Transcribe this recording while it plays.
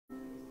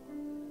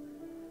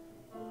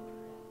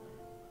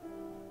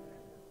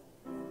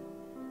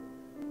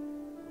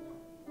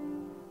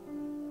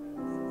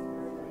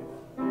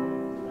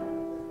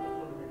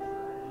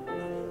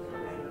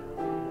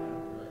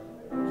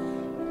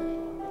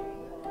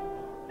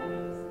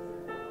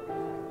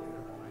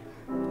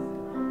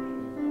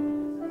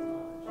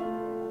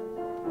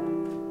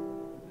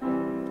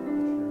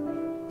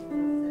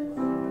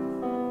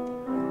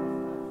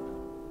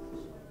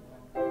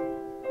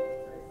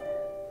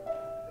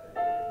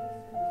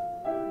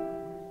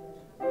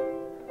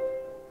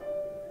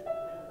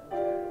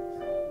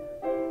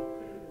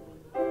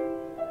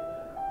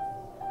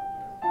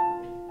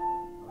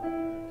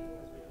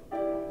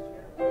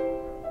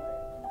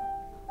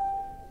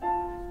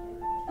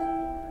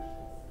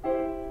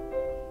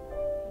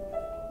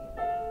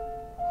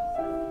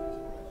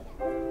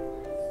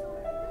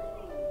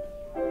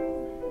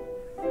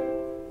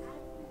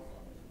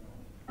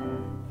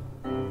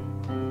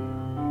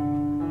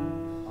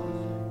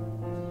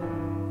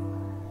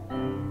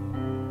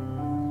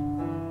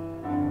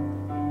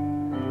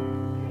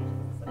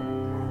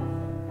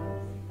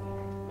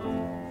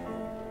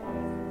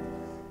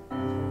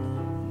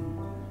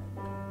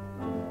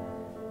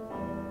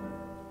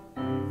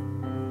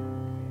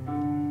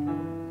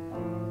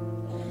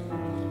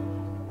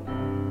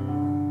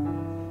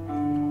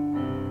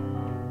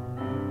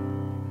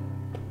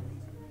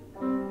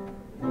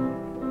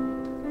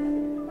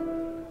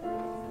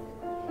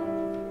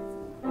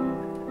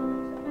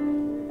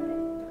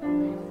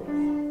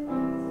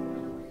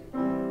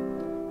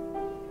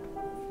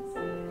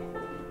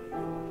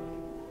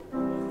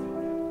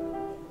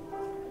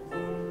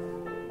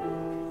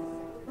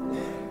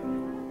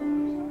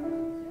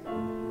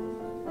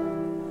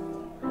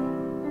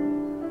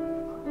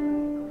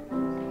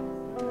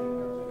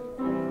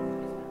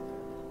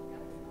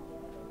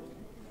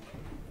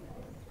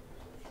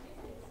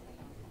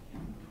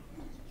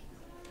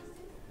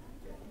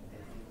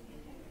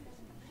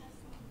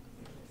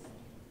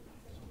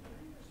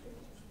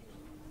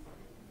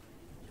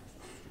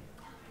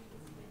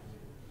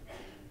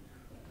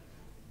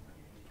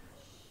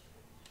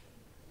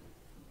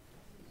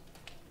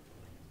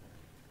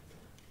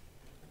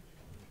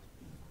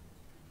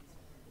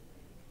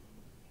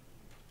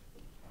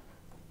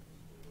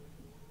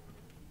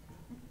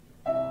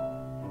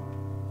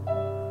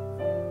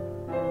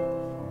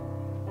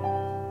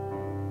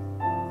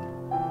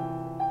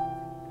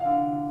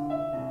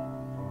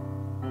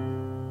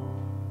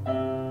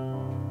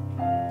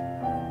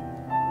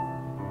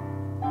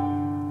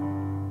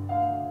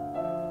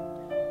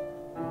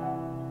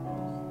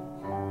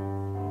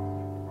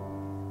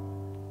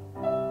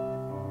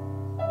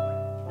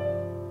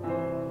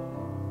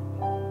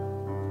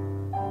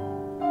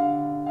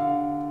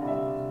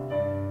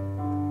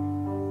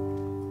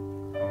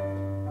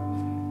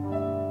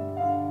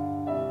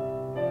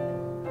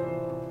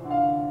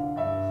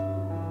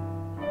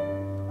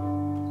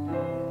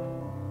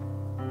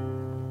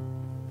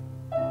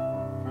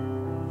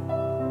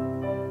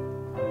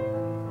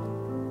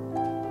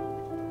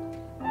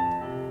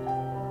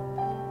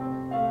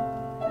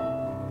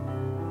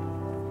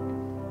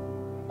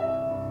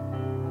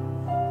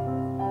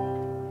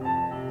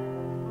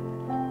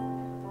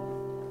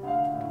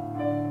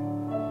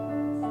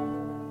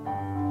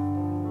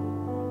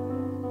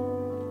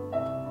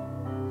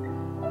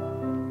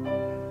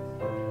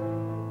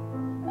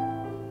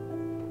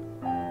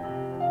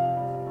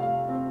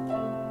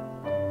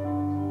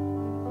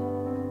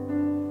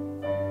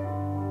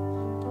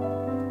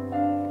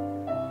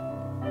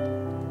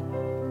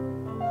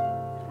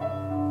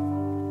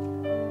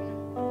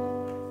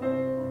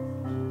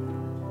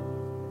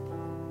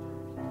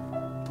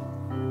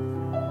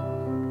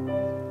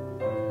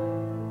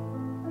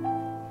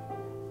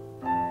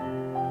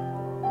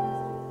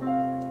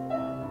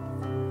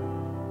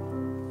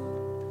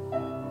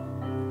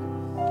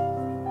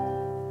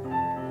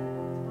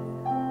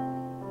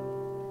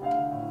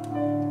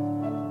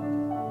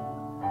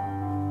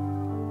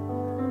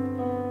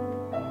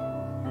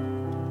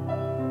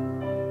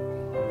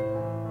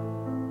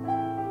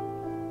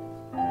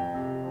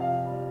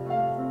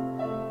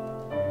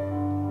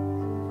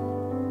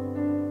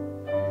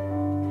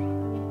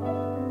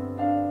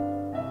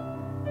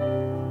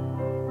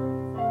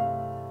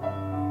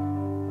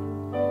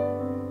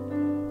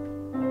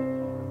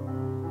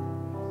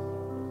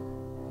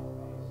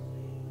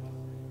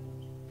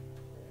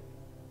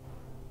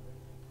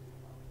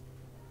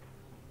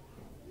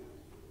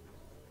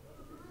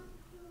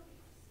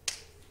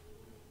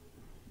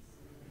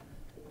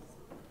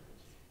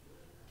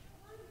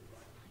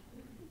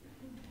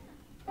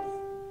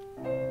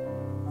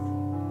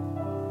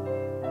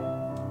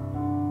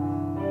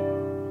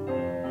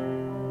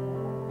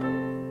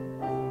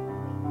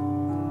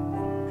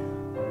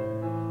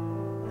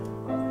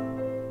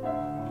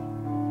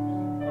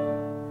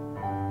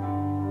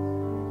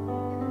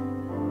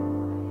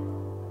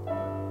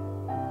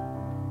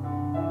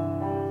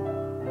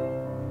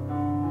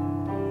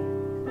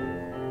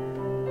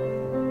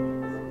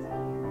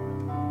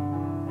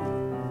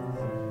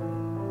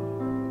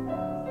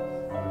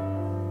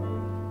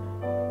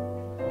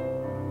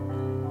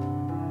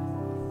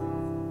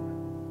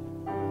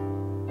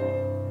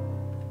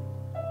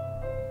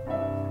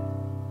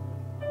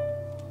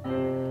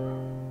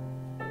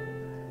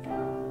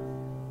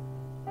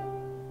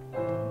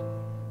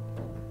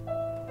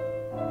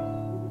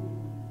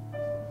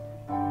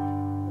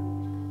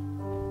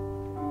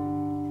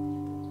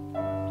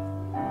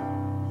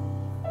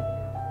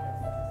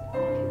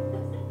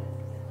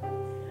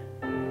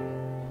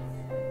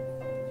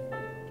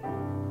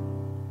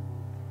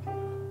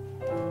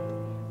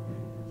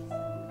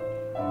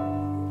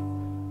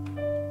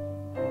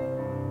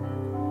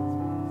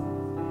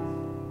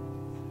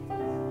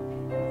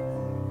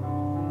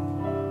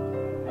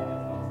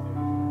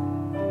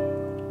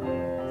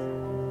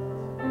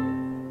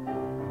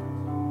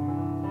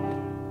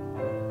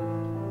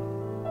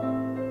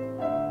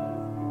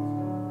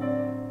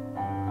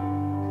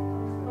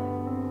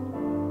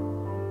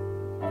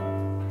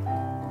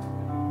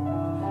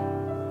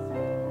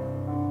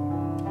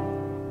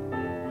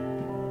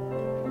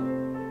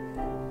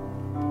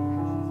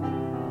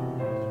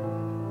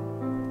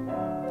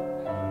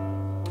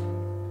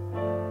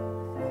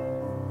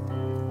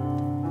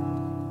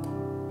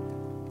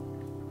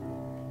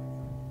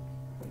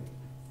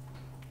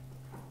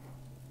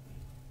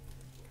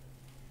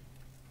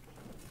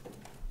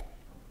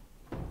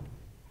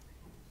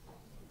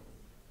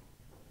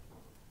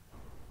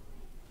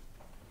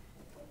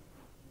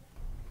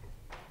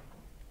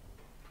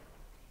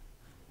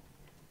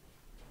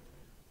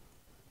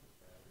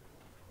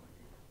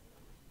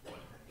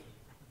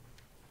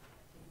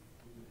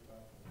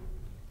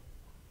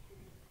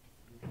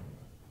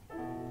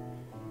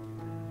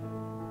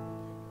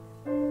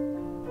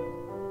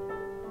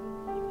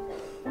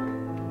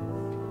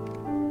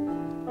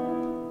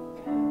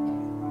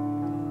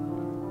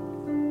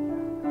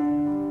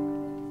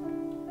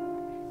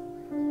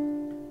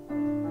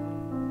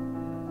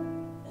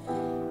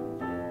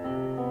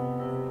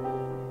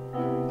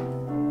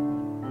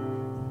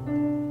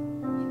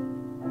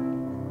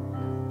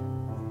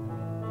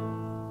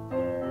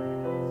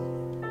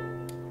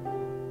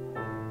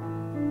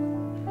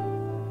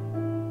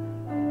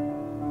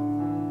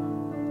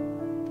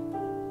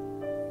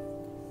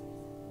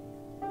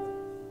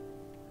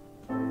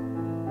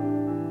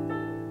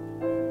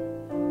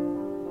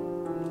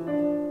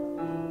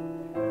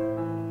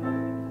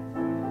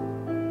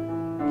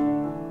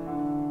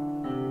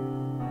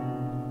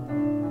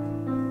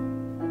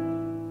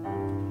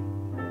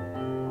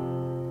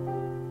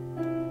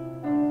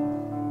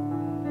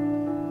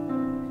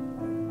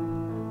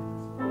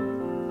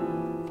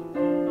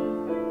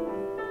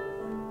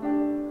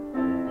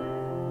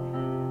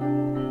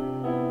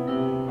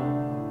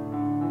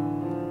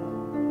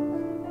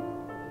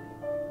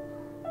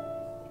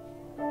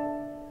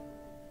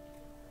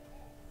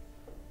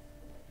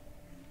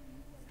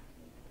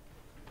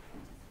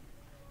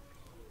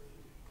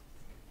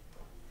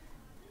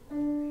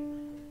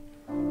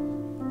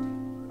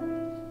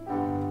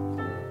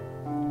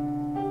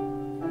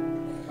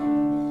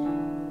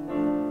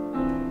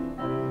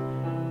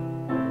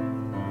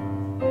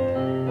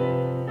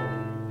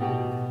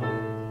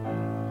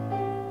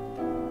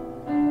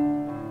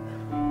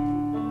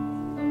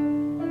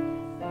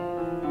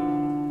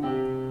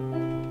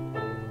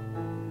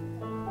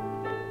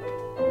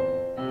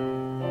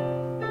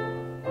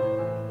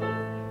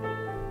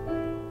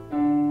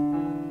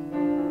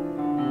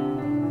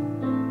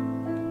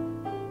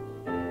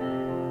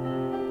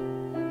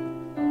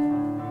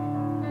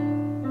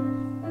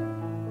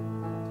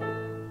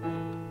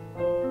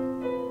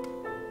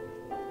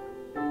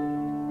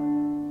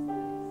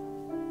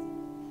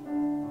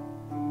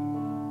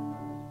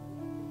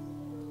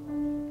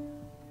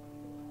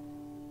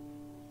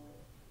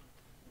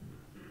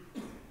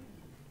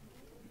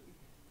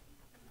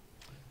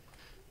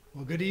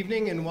Well, good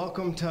evening and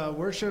welcome to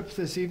worship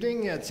this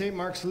evening at St.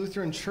 Mark's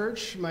Lutheran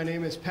Church. My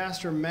name is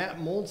Pastor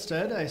Matt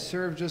Moldstead. I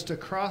serve just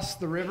across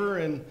the river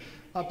and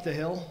up the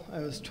hill. I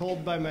was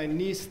told by my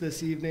niece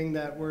this evening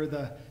that we're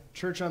the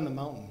church on the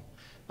mountain.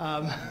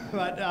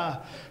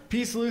 But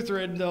Peace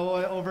Lutheran,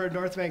 though, over at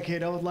North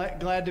Mankato.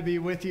 Glad to be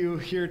with you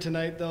here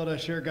tonight, though, to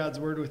share God's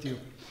word with you.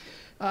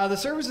 The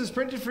service is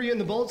printed for you in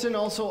the bulletin,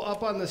 also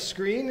up on the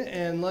screen,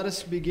 and let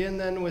us begin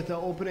then with the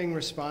opening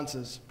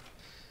responses.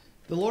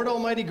 The Lord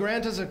Almighty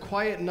grant us a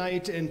quiet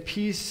night and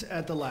peace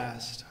at the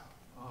last.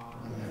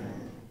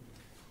 Amen.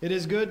 It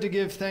is good to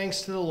give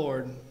thanks to the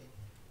Lord.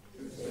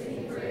 To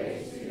sing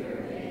praise to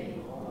your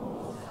name,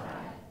 O Most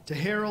High. To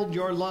herald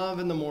your love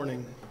in the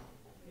morning.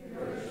 Your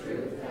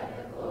truth at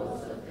the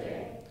close of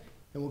day.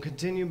 And we'll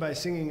continue by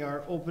singing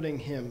our opening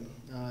hymn,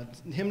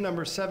 hymn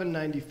number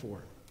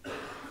 794.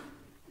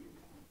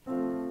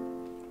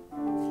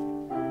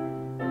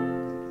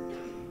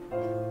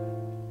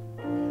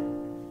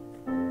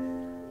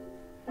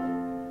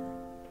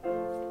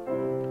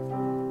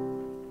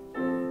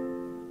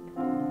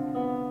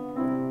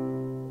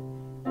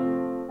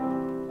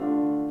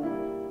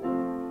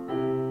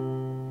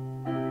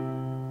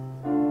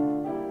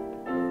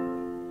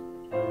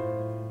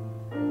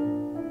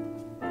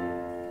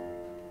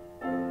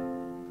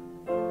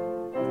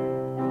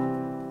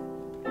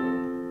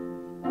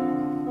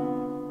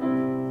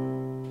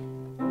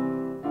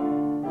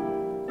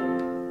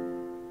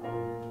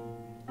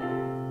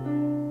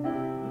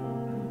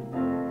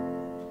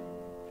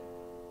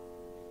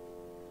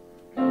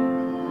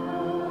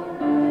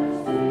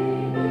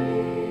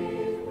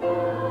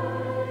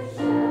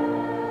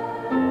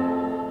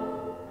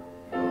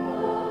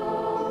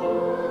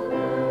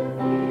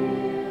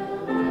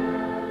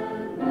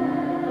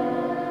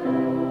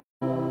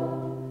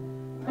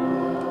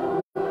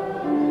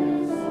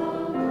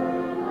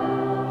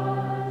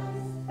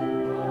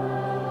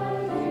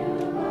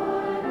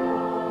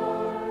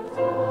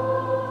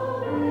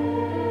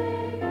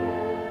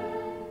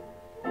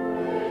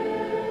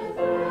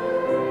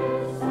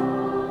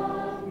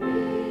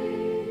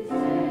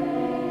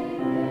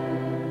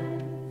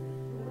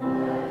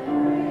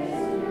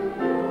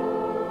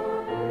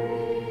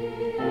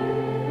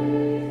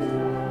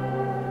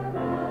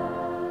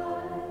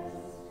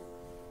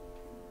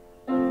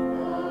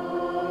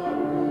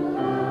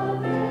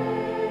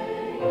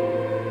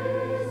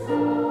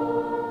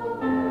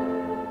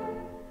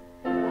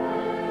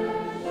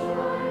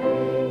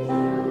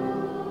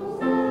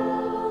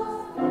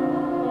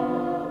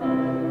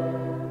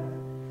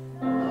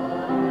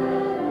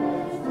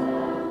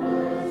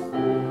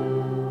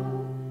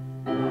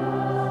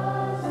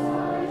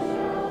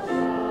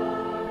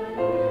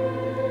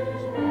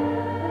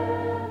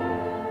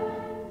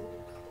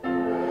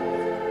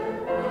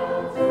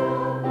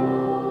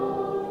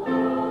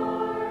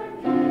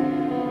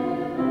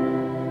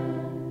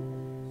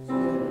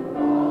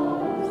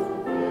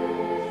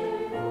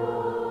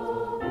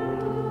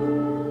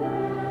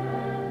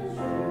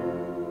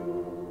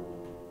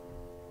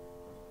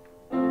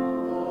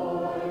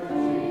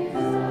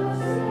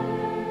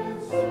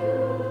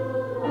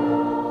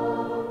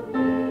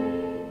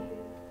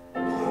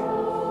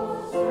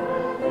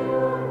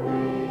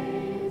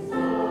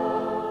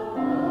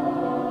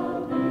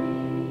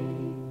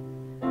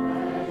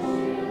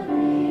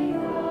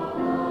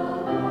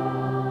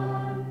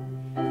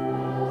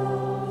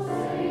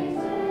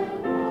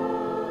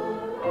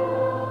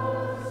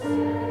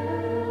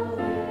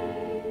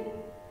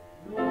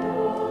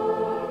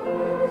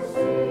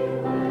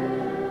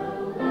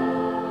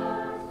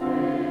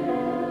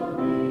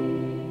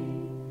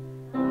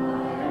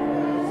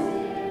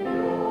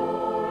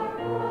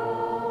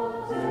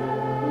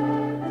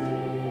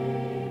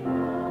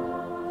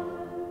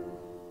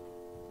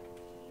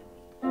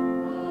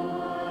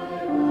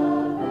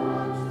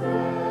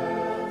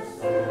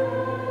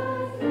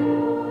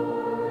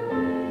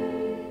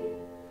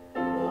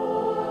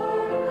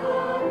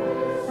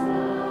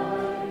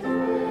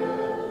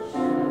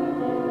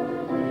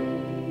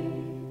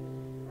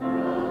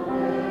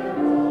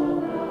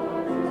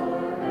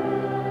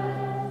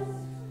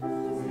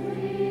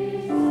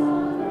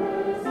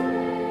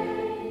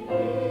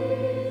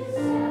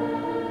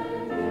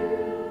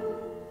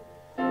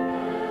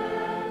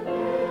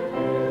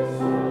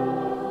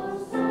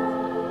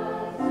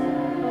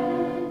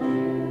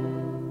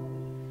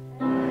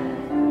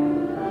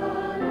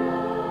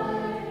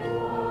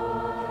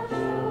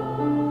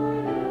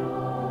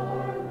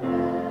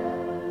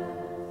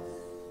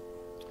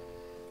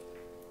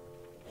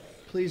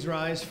 Please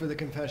rise for the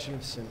confession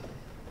of sin.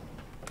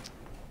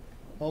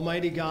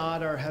 Almighty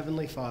God, our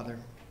Heavenly Father,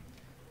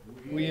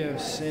 we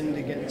have sinned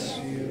against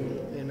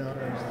you in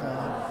our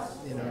thoughts,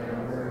 in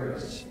our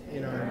words,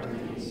 in our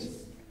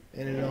deeds,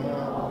 and in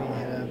all we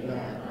have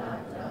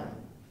not done.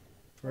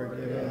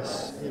 Forgive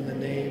us in the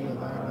name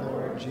of our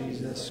Lord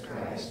Jesus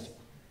Christ.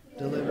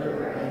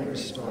 Deliver and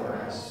restore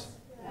us,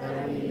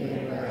 that we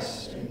may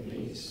rest in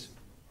peace.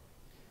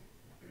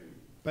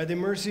 By the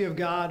mercy of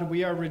God,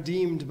 we are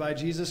redeemed by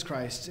Jesus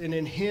Christ, and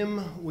in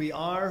him we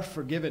are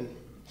forgiven.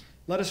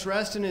 Let us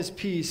rest in his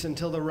peace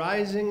until the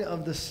rising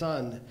of the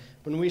sun,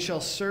 when we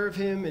shall serve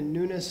him in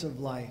newness of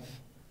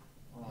life.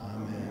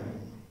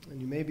 Amen.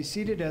 And you may be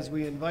seated as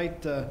we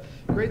invite the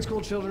grade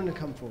school children to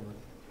come forward.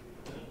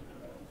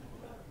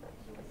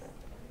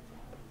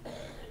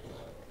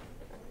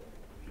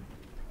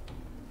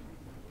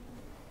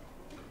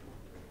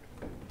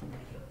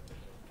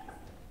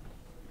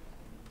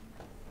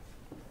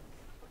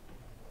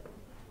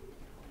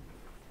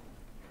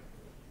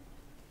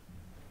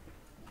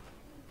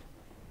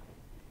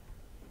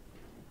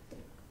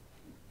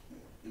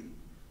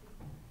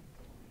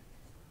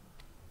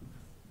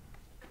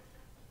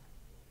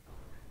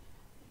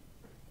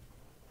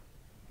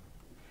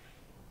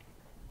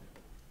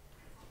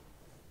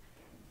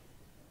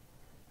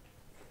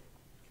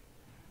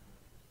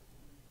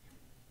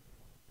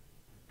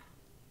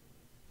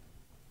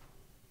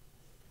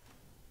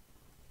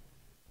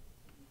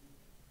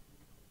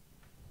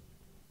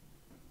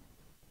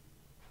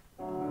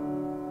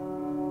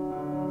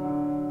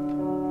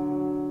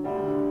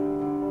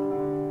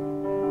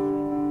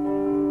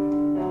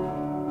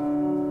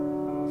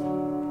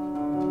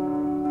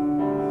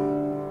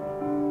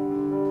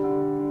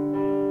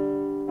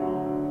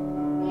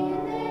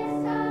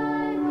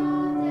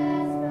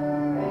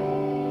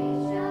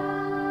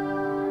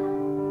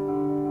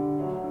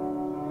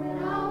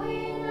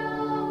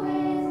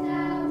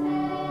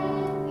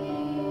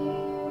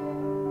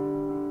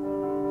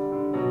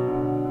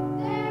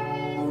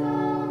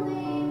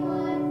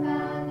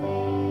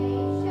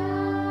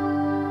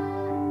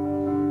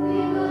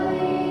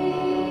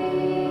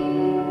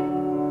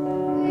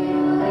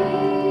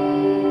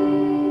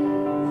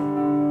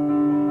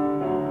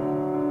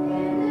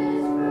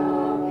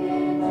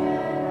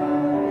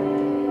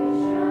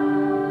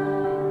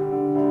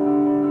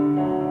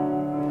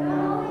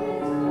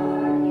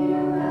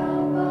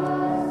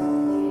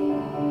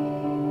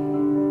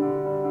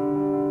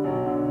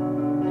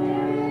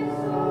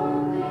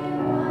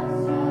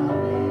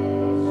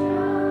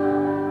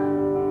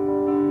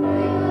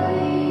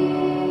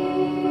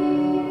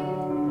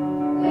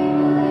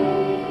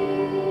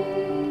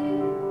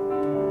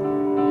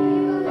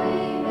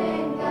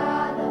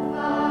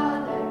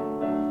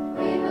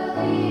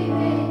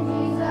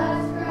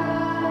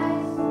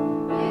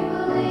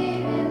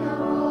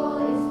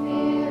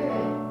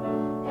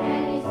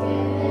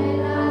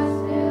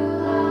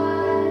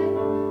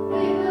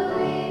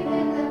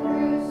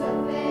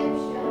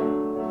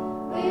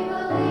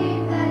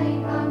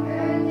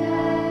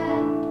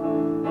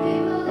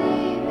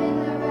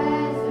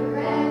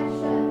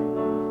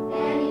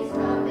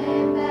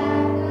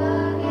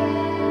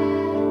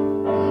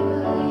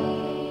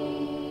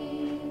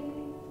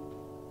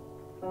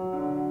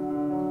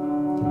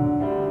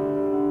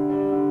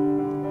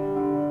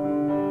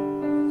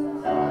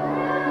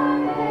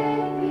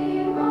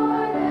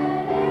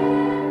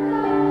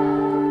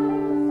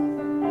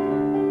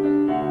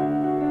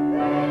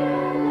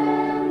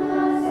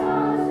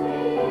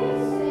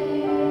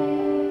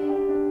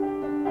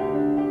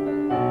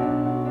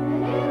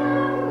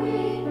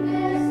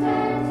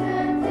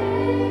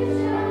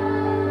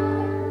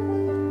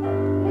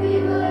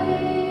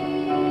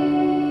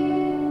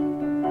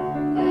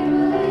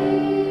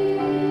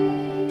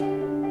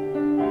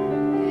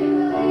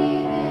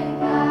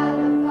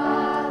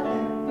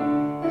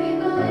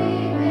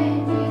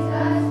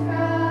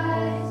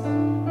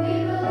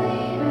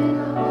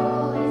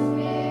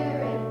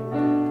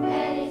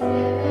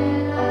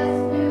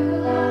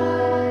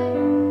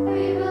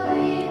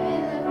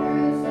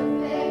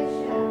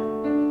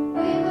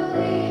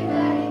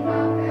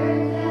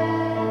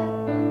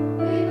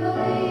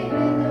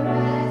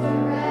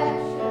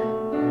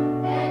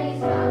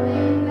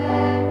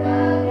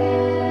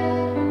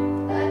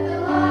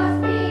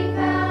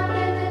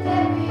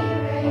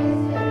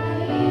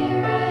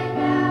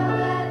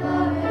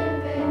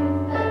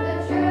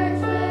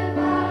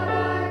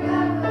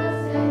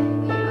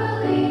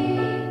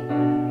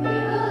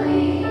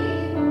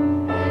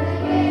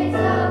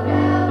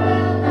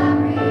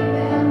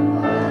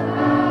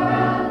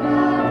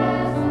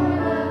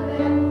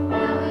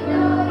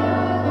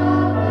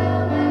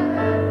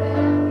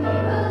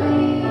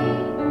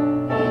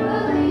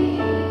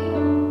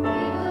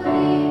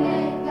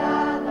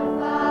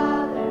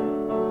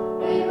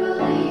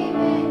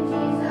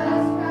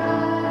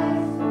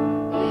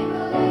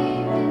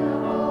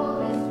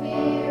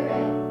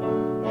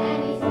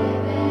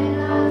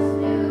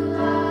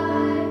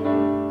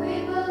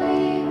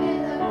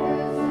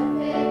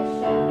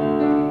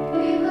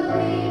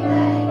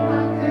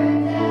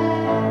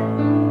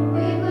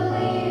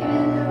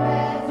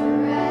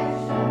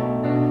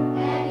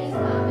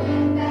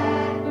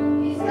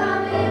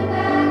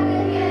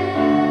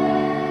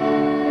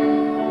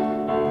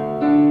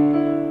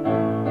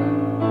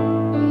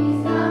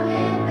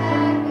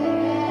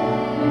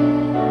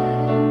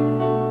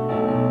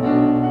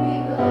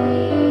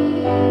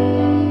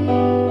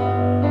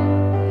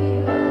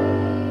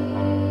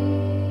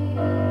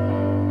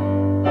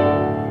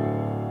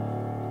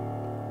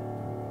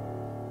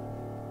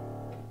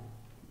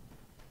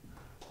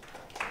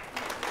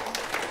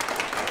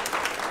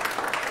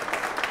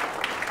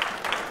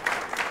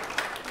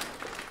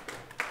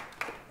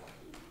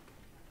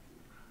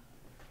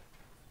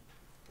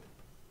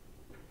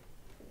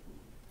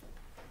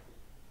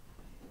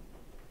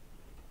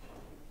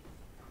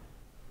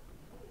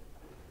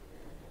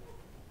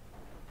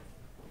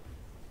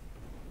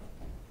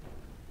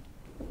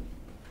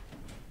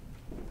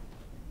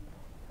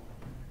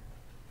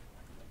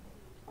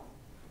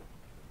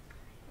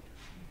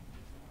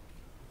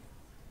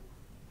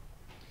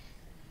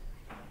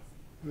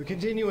 We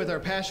continue with our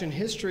Passion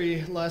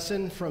History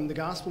lesson from the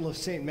Gospel of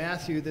St.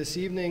 Matthew this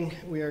evening.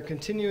 We are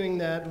continuing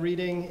that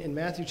reading in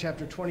Matthew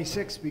chapter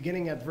 26,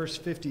 beginning at verse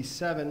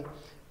 57,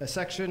 a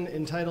section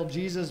entitled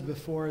Jesus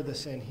Before the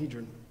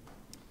Sanhedrin.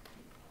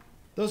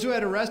 Those who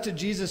had arrested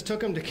Jesus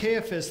took him to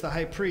Caiaphas, the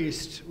high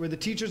priest, where the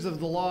teachers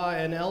of the law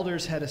and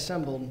elders had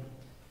assembled.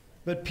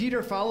 But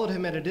Peter followed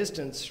him at a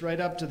distance, right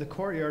up to the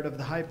courtyard of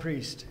the high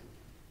priest.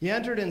 He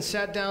entered and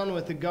sat down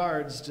with the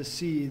guards to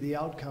see the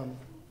outcome.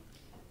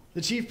 The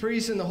chief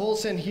priests and the whole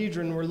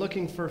Sanhedrin were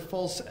looking for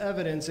false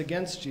evidence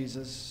against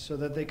Jesus so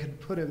that they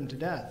could put him to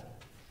death.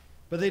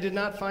 But they did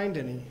not find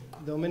any,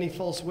 though many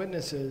false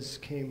witnesses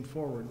came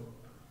forward.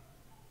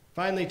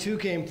 Finally, two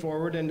came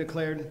forward and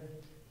declared,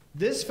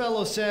 "This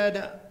fellow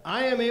said,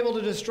 'I am able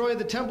to destroy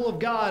the temple of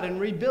God and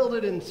rebuild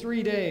it in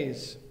 3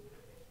 days.'"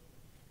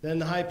 Then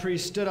the high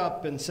priest stood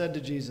up and said to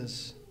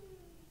Jesus,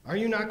 "Are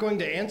you not going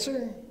to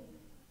answer?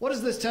 What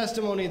is this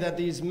testimony that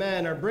these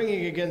men are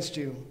bringing against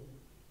you?"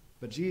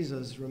 But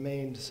Jesus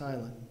remained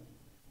silent.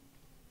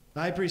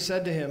 The high priest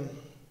said to him,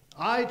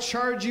 "I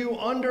charge you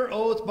under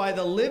oath by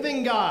the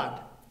living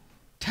God.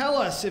 Tell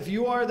us if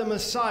you are the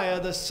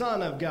Messiah, the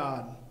Son of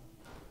God."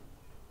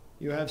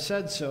 "You have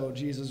said so,"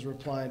 Jesus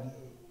replied.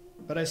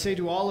 "But I say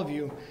to all of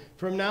you,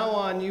 from now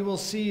on you will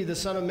see the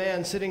Son of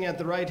Man sitting at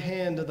the right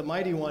hand of the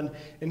Mighty One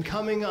and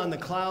coming on the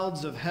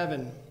clouds of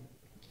heaven."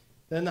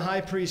 Then the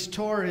high priest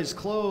tore his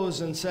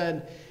clothes and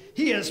said,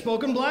 "He has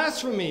spoken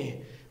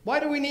blasphemy. Why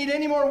do we need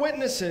any more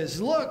witnesses?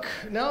 Look,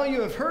 now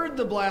you have heard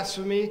the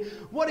blasphemy.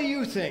 What do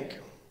you think?"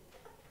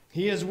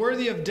 "He is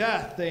worthy of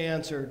death," they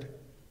answered.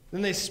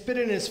 Then they spit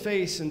in his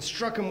face and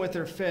struck him with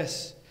their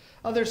fists.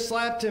 Others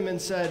slapped him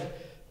and said,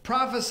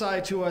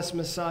 "Prophesy to us,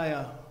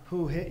 Messiah,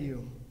 who hit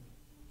you?"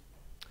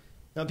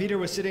 Now Peter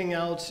was sitting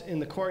out in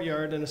the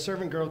courtyard, and a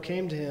servant girl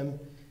came to him.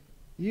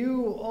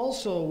 "You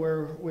also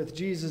were with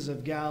Jesus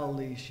of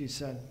Galilee," she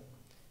said.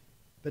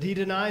 But he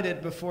denied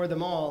it before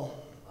them all.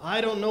 "I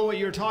don't know what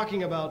you're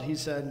talking about," he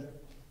said.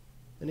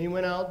 Then he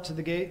went out to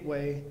the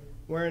gateway,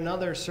 where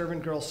another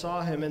servant girl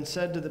saw him and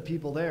said to the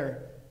people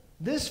there,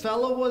 "This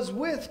fellow was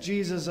with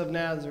Jesus of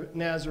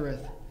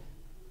Nazareth."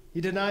 He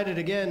denied it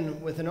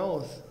again with an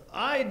oath.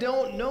 "I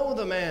don't know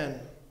the man."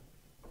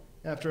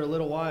 After a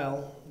little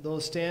while,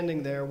 those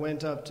standing there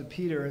went up to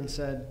Peter and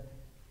said,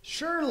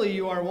 "Surely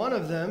you are one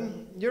of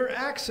them. Your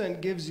accent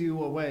gives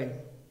you away."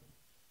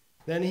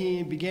 Then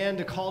he began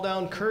to call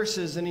down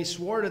curses, and he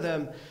swore to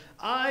them,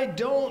 "I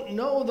don't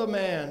know the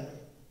man."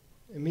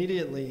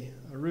 Immediately,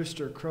 a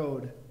rooster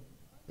crowed.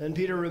 Then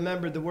Peter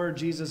remembered the word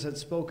Jesus had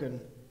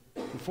spoken,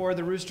 "Before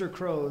the rooster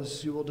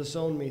crows, you will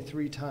disown me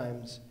 3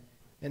 times."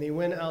 And he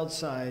went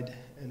outside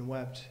and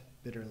wept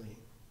bitterly.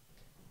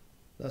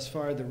 Thus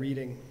far, the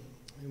reading.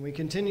 And we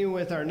continue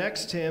with our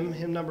next hymn,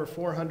 hymn number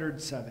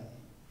 407.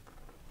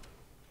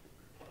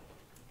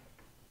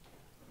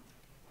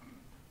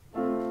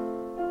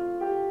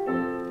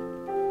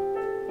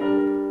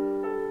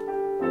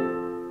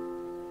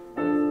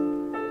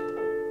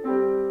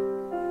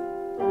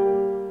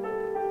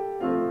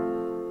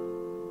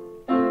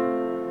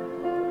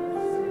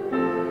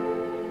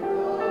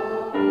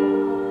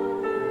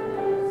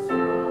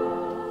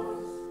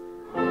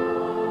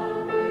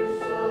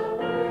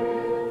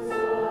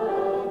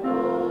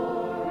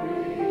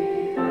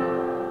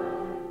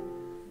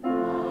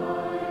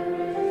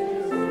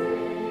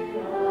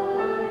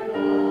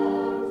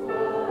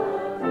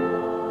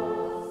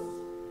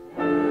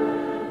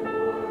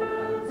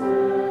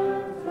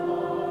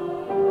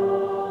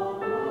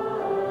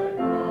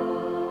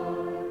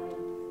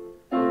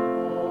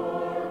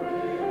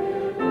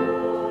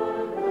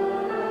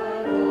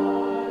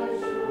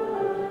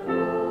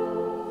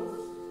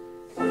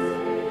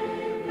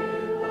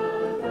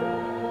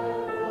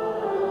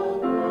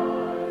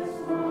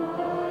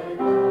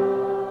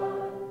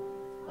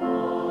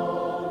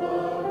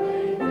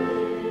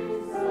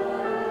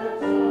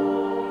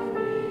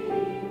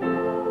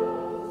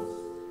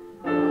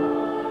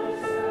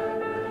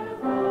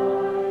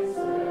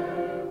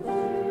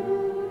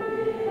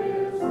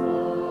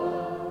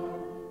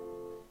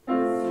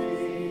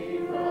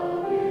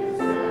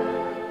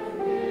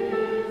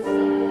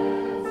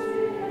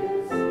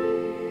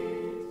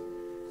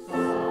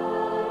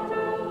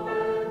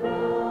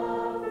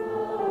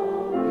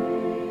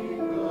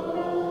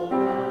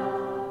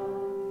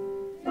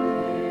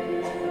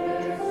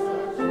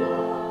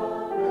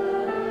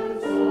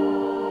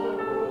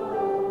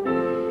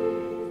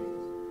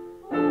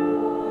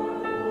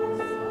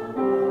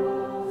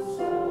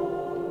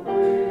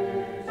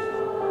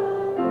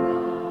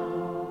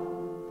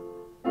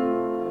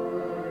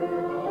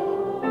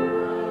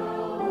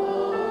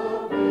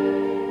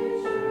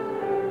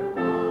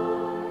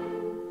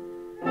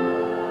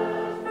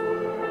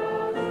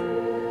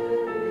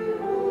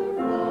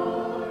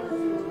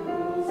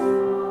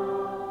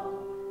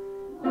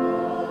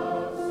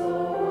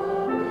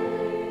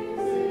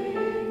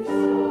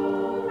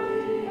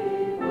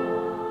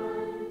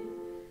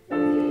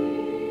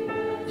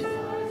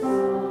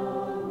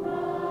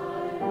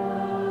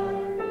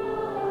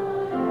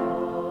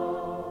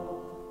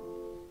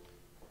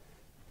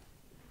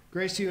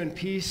 Grace to you and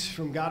peace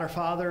from God our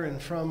Father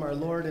and from our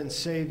Lord and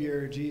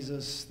Savior,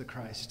 Jesus the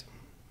Christ.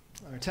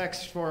 Our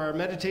text for our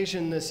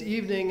meditation this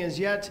evening is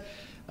yet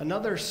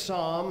another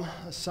psalm,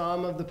 a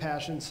psalm of the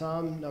Passion,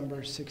 Psalm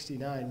number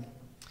 69. And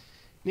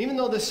even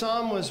though this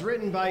psalm was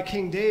written by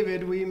King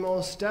David, we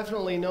most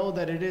definitely know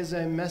that it is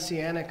a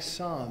messianic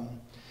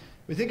psalm.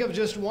 We think of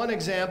just one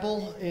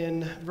example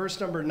in verse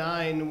number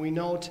 9. We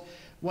note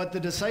what the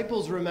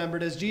disciples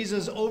remembered as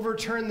Jesus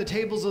overturned the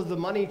tables of the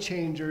money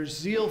changers.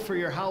 Zeal for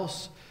your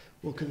house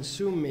will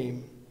consume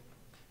me.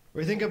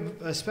 We think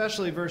of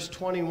especially verse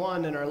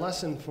 21 in our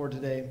lesson for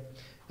today,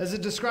 as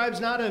it describes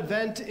not an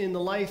event in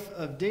the life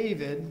of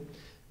David,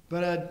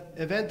 but an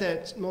event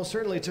that most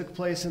certainly took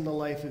place in the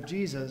life of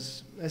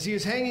Jesus. As he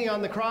is hanging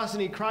on the cross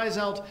and he cries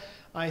out,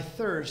 "I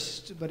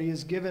thirst," but he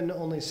is given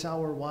only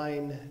sour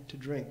wine to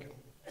drink.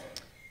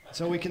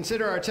 So we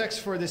consider our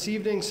text for this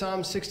evening,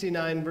 Psalm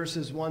 69,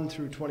 verses 1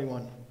 through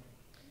 21.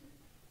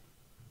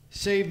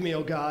 Save me,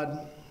 O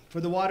God,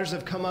 for the waters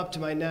have come up to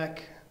my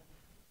neck.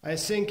 I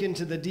sink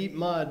into the deep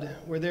mud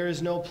where there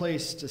is no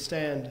place to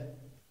stand.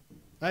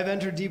 I have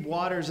entered deep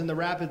waters and the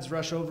rapids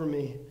rush over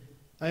me.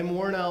 I am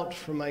worn out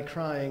from my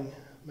crying.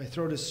 My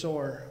throat is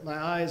sore. My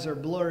eyes are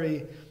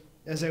blurry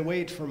as I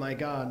wait for my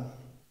God.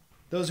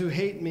 Those who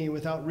hate me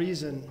without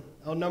reason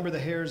outnumber the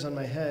hairs on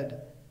my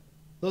head.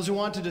 Those who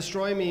want to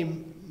destroy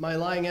me, my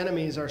lying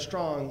enemies, are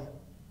strong.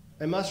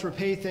 I must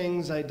repay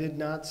things I did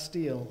not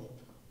steal.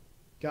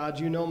 God,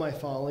 you know my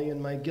folly,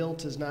 and my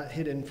guilt is not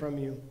hidden from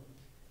you.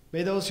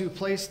 May those who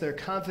place their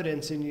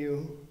confidence in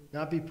you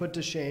not be put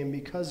to shame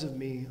because of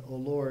me, O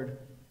Lord,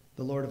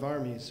 the Lord of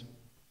armies.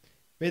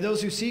 May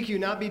those who seek you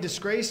not be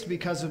disgraced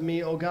because of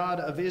me, O God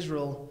of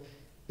Israel.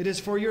 It is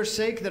for your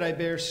sake that I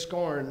bear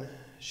scorn.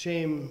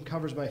 Shame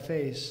covers my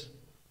face.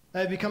 I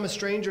have become a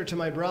stranger to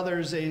my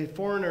brothers, a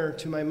foreigner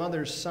to my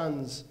mother's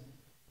sons.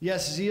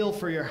 Yes, zeal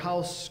for your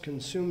house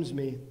consumes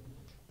me.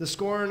 The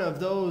scorn of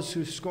those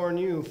who scorn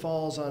you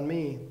falls on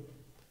me.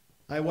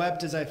 I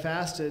wept as I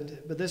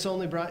fasted, but this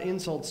only brought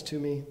insults to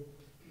me.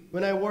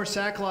 When I wore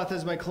sackcloth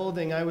as my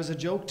clothing, I was a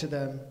joke to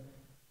them.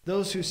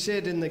 Those who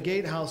sit in the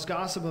gatehouse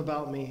gossip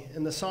about me,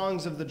 and the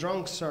songs of the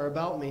drunks are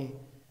about me.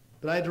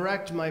 But I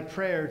direct my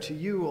prayer to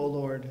you, O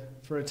Lord,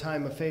 for a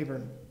time of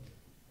favor.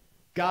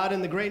 God,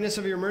 in the greatness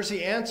of your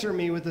mercy, answer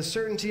me with the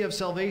certainty of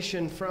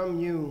salvation from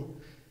you.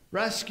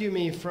 Rescue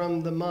me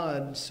from the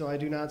mud so I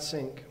do not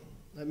sink.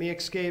 Let me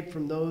escape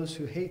from those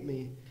who hate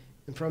me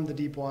and from the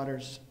deep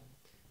waters.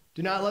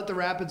 Do not let the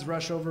rapids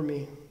rush over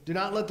me. Do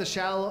not let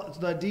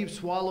the deep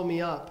swallow me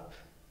up.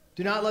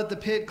 Do not let the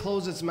pit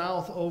close its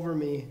mouth over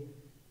me.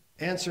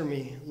 Answer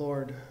me,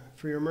 Lord,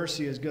 for your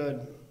mercy is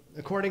good.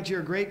 According to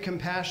your great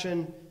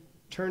compassion,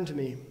 turn to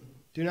me.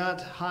 Do not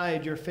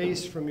hide your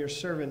face from your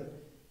servant,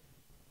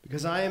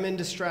 because I am in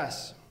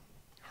distress.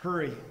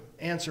 Hurry,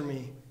 answer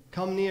me.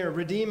 Come near,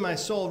 redeem my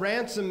soul.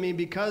 Ransom me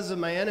because of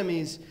my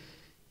enemies.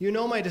 You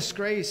know my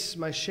disgrace,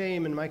 my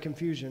shame, and my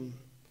confusion.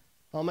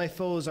 All my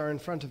foes are in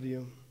front of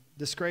you.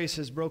 Disgrace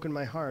has broken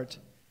my heart,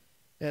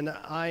 and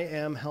I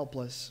am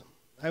helpless.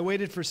 I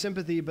waited for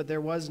sympathy, but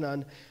there was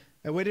none.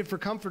 I waited for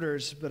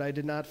comforters, but I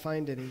did not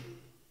find any.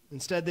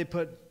 Instead, they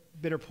put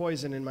bitter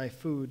poison in my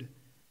food.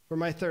 For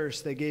my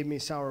thirst, they gave me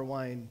sour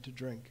wine to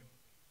drink.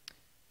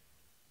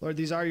 Lord,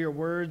 these are your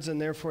words,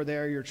 and therefore they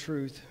are your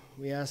truth.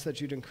 We ask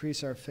that you'd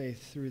increase our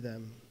faith through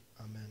them.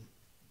 Amen.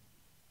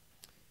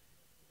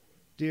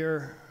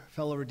 Dear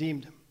fellow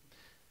redeemed,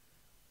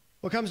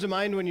 what comes to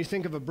mind when you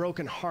think of a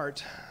broken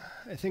heart?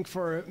 I think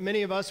for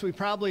many of us, we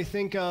probably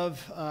think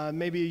of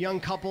maybe a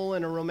young couple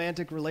in a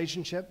romantic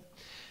relationship.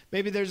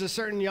 Maybe there's a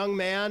certain young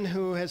man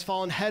who has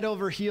fallen head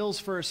over heels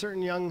for a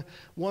certain young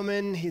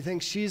woman. He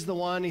thinks she's the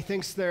one. He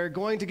thinks they're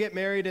going to get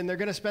married and they're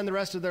going to spend the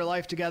rest of their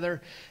life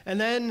together. And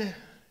then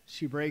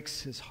she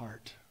breaks his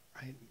heart,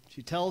 right?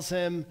 She tells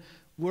him,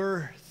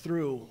 we're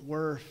through,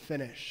 we're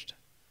finished.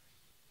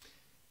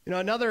 You know,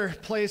 another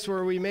place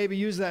where we maybe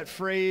use that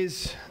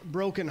phrase,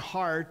 broken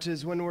heart,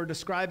 is when we're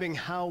describing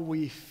how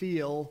we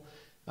feel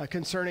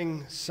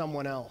concerning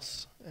someone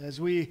else. As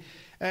we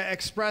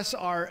express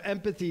our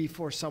empathy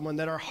for someone,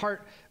 that our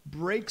heart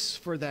breaks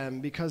for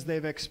them because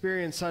they've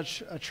experienced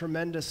such a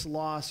tremendous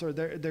loss, or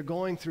they're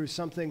going through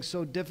something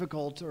so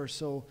difficult or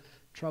so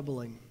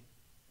troubling.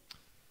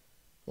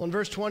 Well, in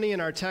verse 20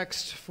 in our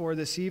text for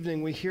this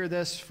evening, we hear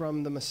this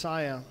from the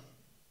Messiah: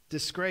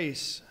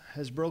 disgrace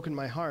has broken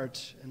my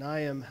heart, and I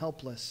am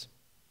helpless.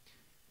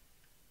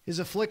 His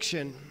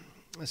affliction,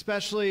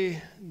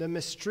 especially the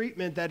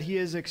mistreatment that he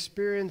is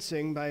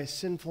experiencing by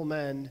sinful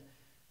men,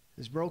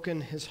 has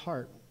broken his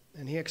heart.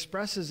 And he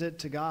expresses it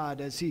to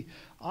God as he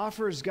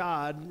offers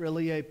God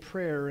really a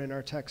prayer in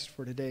our text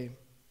for today.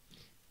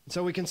 And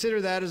so we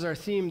consider that as our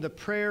theme, the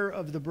prayer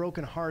of the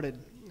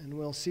brokenhearted. And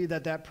we'll see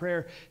that that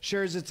prayer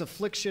shares its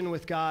affliction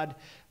with God,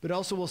 but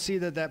also we'll see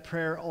that that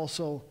prayer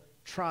also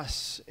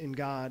trusts in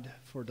God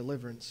for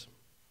deliverance.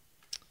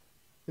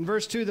 In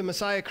verse 2, the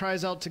Messiah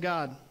cries out to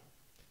God,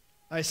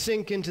 I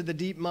sink into the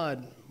deep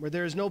mud where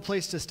there is no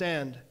place to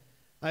stand.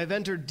 I have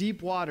entered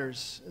deep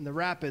waters, and the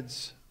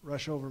rapids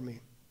rush over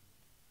me.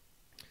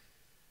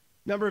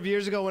 A number of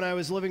years ago when I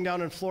was living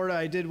down in Florida,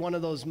 I did one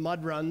of those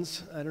mud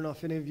runs. I don't know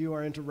if any of you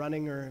are into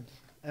running or have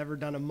ever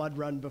done a mud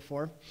run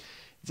before.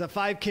 It's a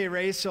 5K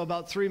race, so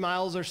about 3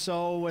 miles or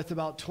so with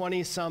about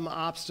 20-some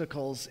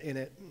obstacles in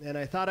it. And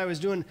I thought I was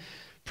doing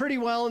pretty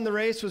well in the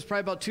race, was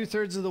probably about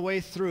 2/3 of the way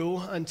through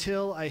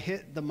until I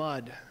hit the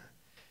mud.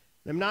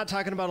 And I'm not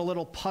talking about a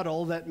little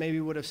puddle that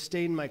maybe would have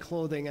stained my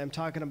clothing. I'm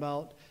talking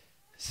about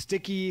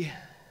sticky,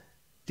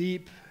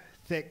 deep,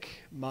 thick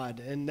mud.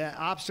 And that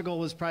obstacle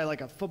was probably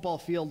like a football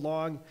field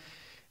long.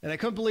 And I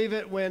couldn't believe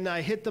it when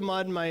I hit the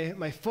mud.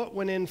 My foot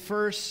went in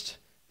first,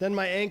 then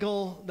my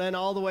ankle, then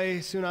all the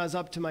way soon I was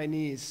up to my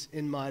knees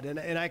in mud.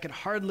 And I could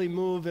hardly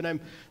move. And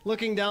I'm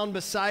looking down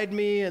beside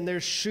me, and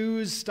there's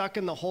shoes stuck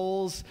in the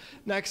holes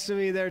next to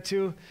me there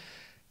too.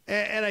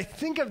 And I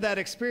think of that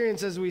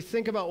experience as we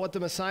think about what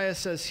the Messiah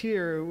says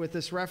here with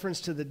this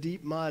reference to the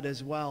deep mud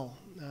as well,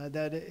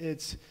 that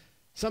it's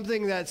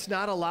something that's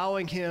not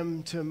allowing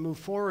him to move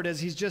forward as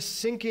he's just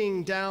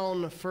sinking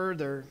down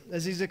further,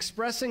 as he's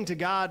expressing to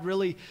God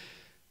really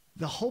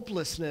the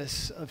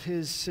hopelessness of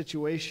his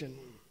situation,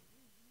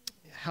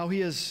 how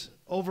he is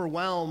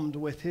overwhelmed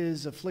with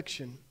his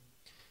affliction.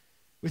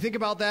 We think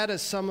about that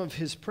as some of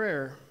his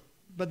prayer,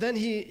 but then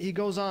he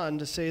goes on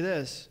to say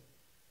this: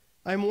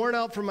 I'm worn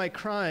out from my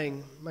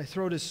crying, my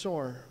throat is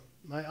sore,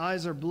 my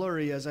eyes are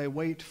blurry as I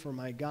wait for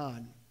my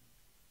God.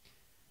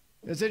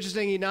 It's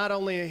interesting, he not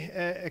only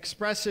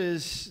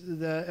expresses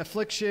the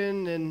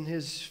affliction and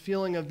his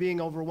feeling of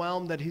being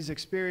overwhelmed that he's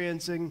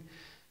experiencing,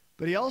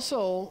 but he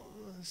also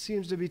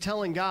seems to be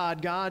telling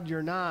God, God,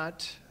 you're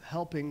not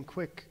helping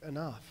quick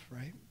enough,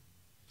 right?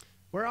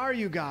 Where are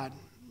you, God?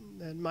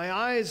 And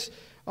my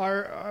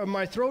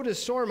throat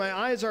is sore, my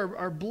eyes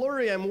are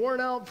blurry, I'm worn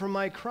out from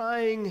my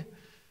crying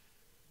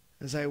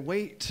as I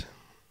wait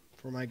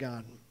for my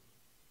God.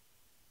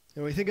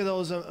 And we think of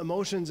those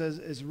emotions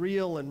as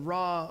real and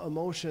raw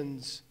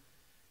emotions.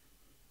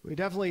 We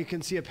definitely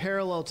can see a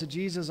parallel to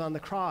Jesus on the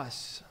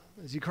cross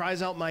as he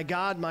cries out, my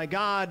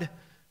God,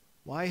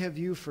 why have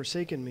you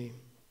forsaken me?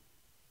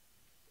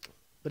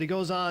 But he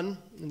goes on,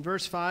 in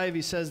verse 5,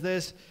 he says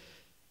this: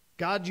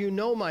 God, you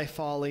know my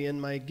folly, and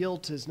my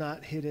guilt is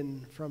not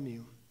hidden from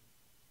you.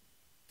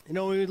 You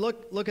know, when we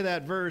look at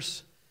that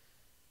verse,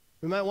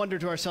 we might wonder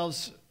to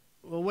ourselves,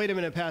 well, wait a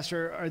minute,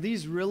 Pastor, are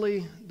these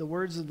really the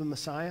words of the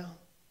Messiah?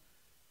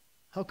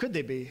 How could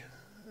they be?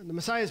 The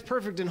Messiah is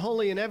perfect and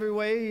holy in every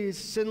way. He's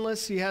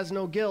sinless. He has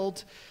no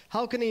guilt.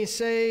 How can he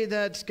say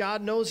that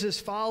God knows his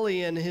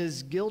folly and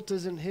his guilt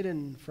isn't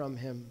hidden from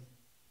him?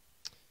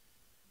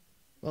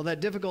 Well, that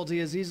difficulty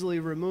is easily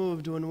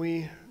removed when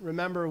we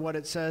remember what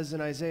it says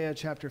in Isaiah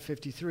chapter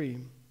 53.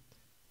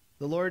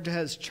 The Lord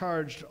has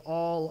charged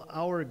all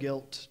our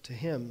guilt to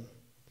him.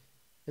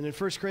 And in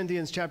 1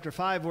 Corinthians chapter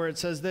 5, where it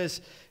says this,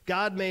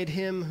 God made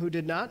him who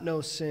did not know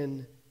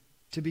sin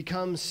to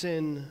become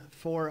sin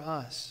for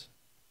us.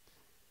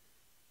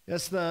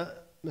 Yes, the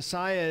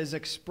Messiah is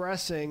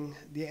expressing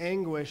the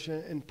anguish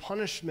and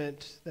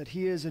punishment that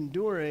he is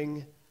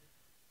enduring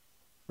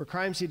for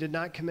crimes he did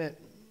not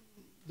commit,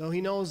 though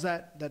he knows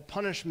that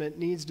punishment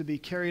needs to be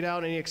carried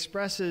out, and he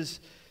expresses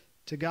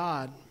to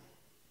God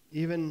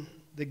even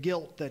the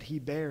guilt that he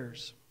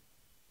bears.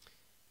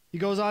 He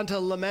goes on to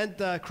lament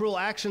the cruel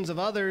actions of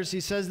others. He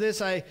says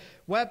this: I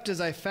wept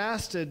as I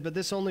fasted, but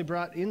this only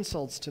brought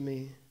insults to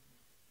me.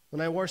 When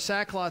I wore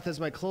sackcloth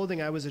as my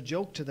clothing, I was a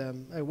joke to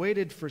them. I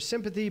waited for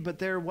sympathy, but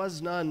there was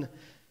none.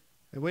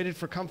 I waited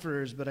for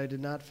comforters, but I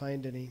did not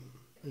find any.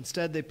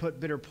 Instead, they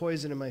put bitter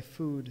poison in my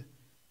food.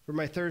 For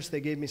my thirst,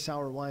 they gave me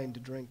sour wine to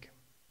drink.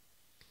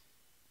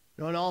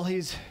 You know, in all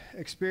he's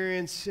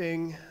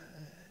experiencing,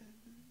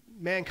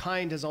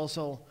 mankind has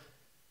also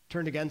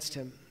turned against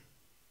him.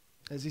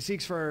 As he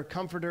seeks for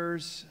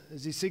comforters,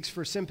 as he seeks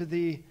for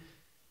sympathy,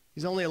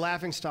 he's only a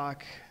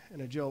laughingstock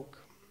and a joke,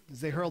 as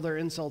they hurl their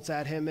insults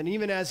at him. And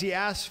even as he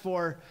asks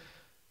for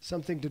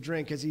something to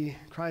drink, as he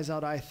cries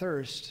out, I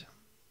thirst,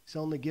 he's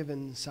only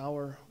given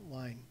sour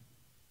wine.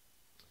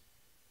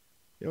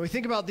 You know, we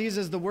think about these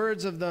as the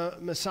words of the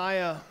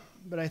Messiah,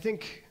 but I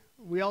think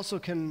we also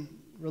can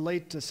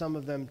relate to some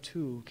of them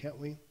too, can't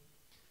we?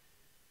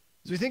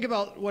 As we think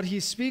about what he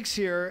speaks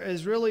here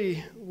as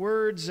really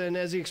words, and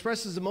as he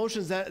expresses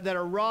emotions that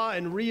are raw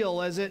and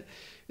real, as it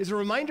is a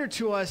reminder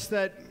to us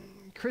that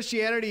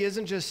Christianity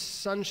isn't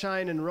just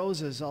sunshine and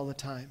roses all the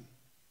time.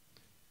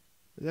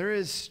 There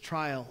is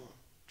trial,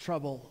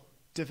 trouble,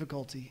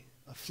 difficulty,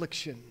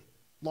 affliction,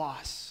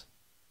 loss.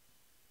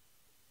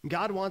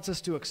 God wants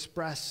us to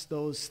express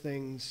those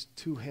things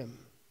to him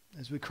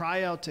as we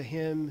cry out to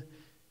him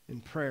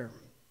in prayer.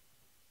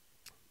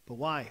 But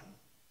why?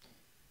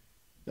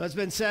 Now, it's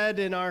been said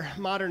in our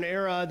modern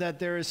era that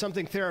there is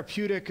something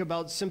therapeutic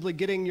about simply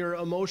getting your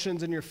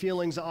emotions and your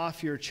feelings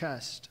off your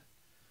chest.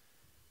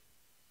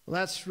 Well,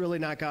 that's really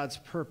not God's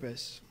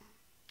purpose.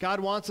 God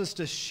wants us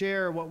to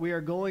share what we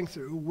are going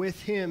through with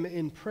him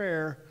in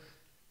prayer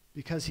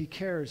because he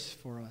cares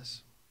for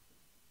us.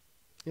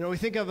 You know, we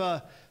think of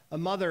a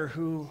mother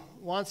who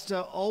wants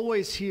to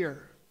always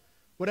hear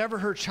whatever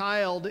her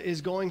child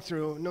is going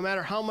through, no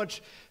matter how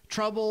much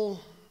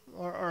trouble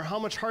or how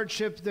much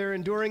hardship they're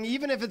enduring,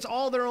 even if it's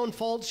all their own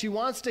fault. She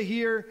wants to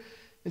hear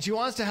and she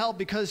wants to help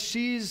because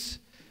she's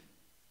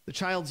the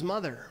child's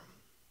mother.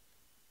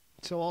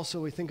 So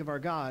also we think of our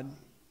God.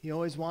 He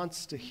always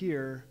wants to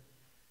hear,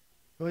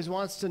 he always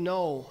wants to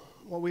know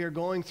what we are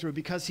going through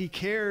because he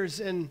cares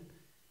and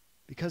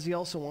because he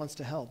also wants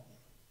to help.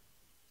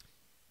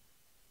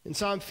 In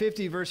Psalm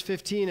 50, verse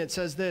 15, it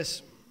says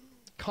this,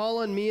 "Call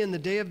on me in the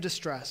day of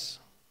distress.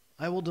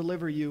 I will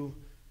deliver you,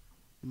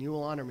 and you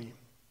will honor me."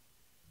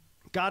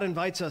 God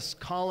invites us,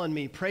 call on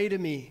me, pray to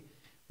me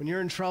when you're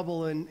in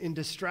trouble and in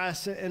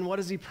distress. And what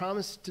does he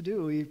promise to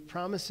do? He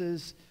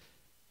promises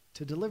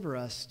to deliver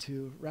us,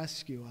 to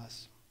rescue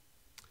us.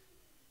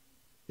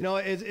 You know,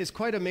 it's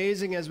quite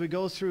amazing as we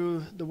go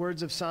through the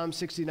words of Psalm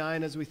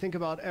 69, as we think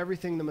about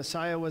everything the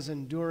Messiah was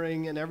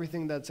enduring and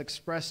everything that's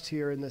expressed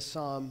here in this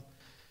psalm.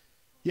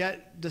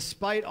 Yet,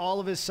 despite all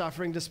of his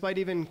suffering, despite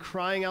even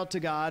crying out to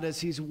God as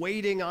he's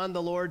waiting on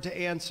the Lord to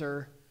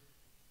answer,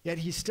 yet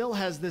he still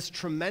has this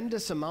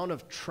tremendous amount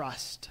of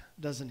trust,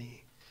 doesn't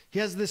he? He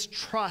has this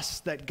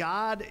trust that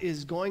God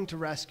is going to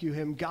rescue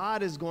him,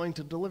 God is going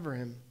to deliver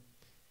him.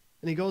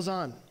 And he goes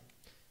on,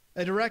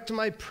 "I direct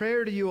my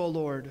prayer to you, O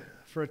Lord,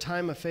 for a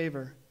time of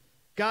favor.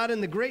 God,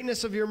 in the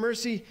greatness of your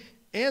mercy,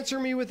 answer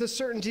me with the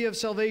certainty of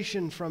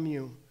salvation from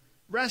you.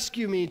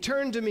 Rescue me,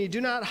 turn to me,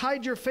 do not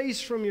hide your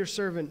face from your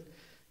servant.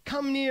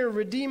 Come near,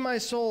 redeem my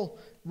soul,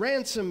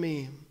 ransom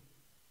me."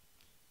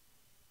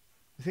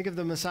 We think of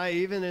the Messiah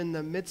even in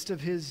the midst of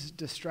his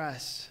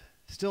distress,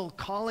 still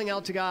calling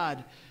out to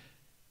God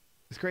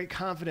with great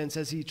confidence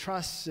as he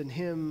trusts in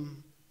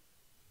him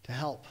to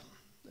help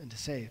and to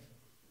save.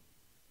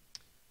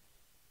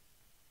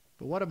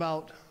 But what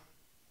about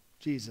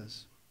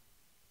Jesus?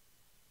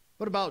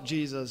 What about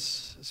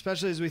Jesus,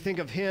 especially as we think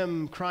of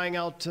him crying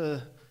out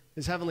to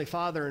his heavenly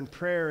Father in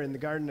prayer in the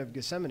Garden of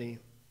Gethsemane?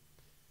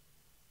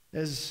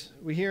 As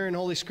we hear in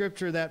Holy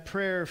Scripture that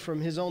prayer from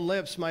his own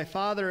lips, "My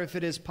Father, if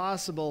it is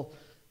possible,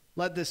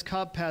 let this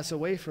cup pass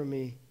away from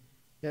me,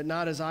 yet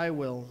not as I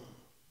will,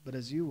 but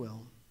as you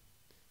will."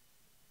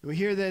 And we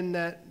hear then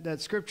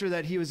that scripture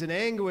that he was in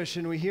anguish,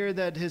 and we hear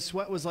that his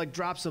sweat was like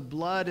drops of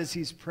blood as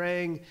he's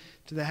praying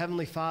to the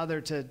Heavenly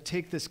Father to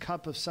take this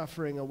cup of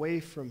suffering away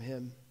from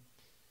him.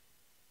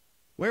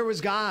 Where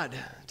was God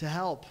to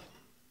help?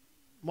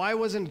 Why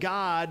wasn't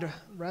God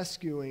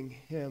rescuing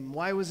him?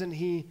 Why wasn't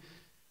he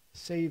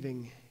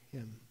saving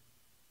him?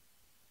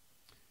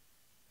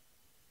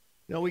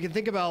 You know, we can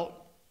think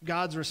about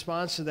God's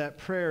response to that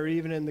prayer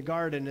even in the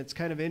garden. It's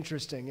kind of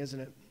interesting, isn't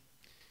it?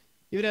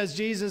 Even as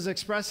Jesus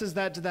expresses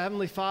that to the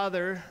Heavenly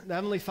Father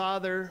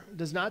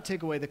does not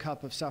take away the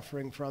cup of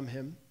suffering from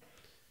him.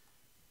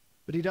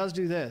 But he does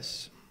do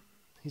this.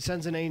 He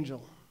sends an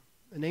angel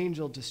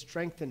to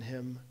strengthen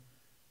him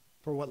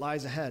for what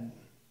lies ahead,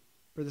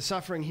 for the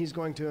suffering he's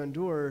going to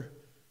endure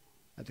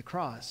at the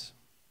cross.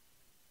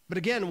 But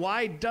again,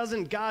 why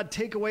doesn't God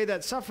take away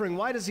that suffering?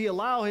 Why does he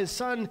allow his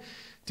son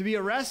to be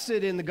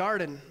arrested in the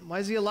garden? Why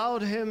does he allow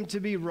him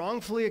to be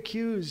wrongfully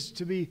accused,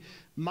 to be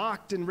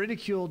mocked and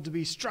ridiculed, to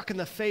be struck in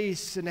the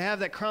face, and to have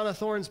that crown of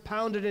thorns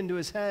pounded into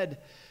his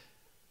head?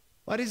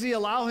 Why does he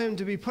allow him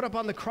to be put up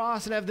on the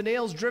cross and have the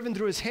nails driven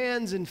through his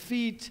hands and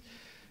feet,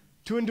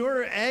 to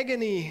endure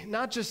agony,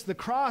 not just the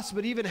cross,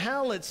 but even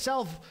hell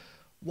itself?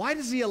 Why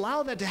does he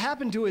allow that to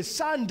happen to his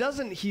son?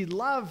 Doesn't he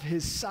love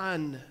his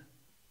son?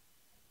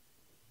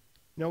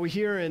 You know, we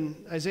hear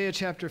in Isaiah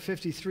chapter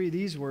 53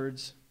 these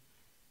words,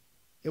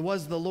 "It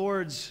was the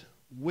Lord's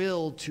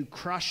will to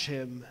crush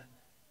him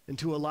and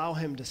to allow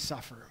him to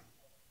suffer."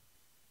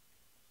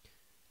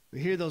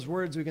 We hear those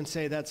words, we can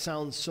say, that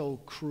sounds so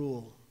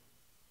cruel.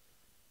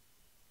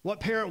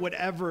 What parent would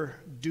ever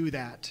do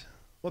that?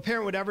 What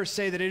parent would ever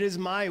say that it is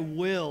my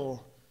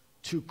will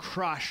to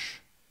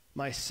crush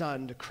my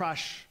son, to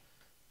crush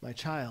my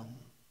child?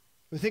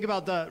 We think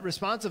about the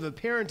response of a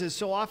parent is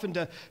so often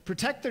to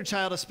protect their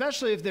child,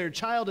 especially if their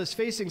child is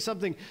facing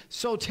something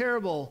so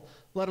terrible,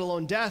 let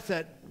alone death,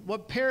 that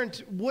what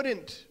parent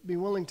wouldn't be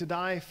willing to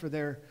die for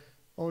their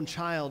own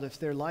child if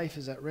their life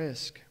is at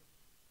risk?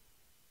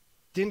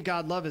 Didn't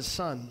God love his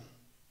son?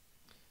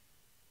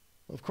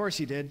 Well, of course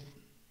he did.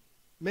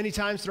 Many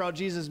times throughout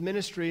Jesus'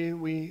 ministry,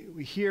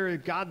 we hear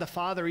God the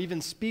Father even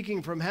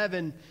speaking from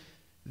heaven,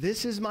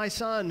 "This is my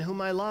son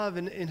whom I love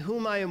and in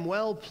whom I am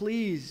well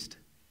pleased."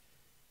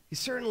 He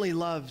certainly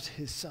loved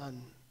his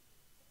son.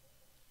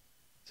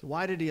 So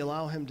why did he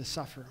allow him to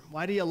suffer?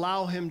 Why did he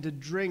allow him to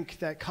drink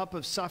that cup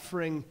of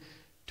suffering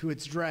to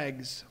its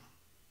dregs?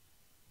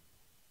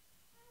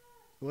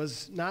 It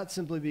was not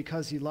simply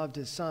because he loved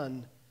his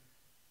son,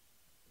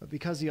 but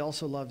because he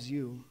also loves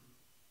you.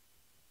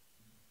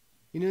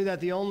 He knew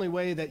that the only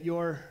way that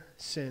your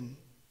sin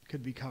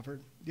could be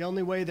covered, the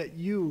only way that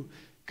you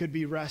could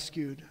be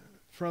rescued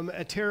from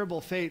a terrible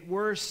fate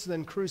worse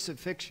than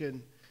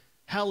crucifixion,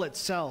 hell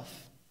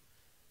itself,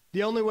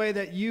 the only way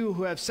that you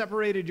who have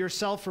separated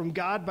yourself from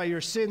God by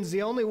your sins,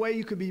 the only way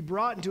you could be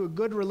brought into a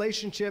good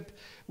relationship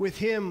with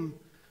him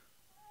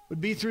would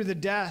be through the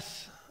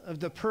death of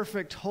the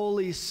perfect,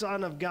 holy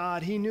Son of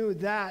God. He knew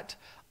that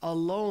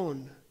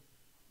alone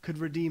could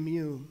redeem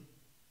you.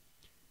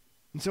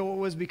 And so it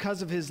was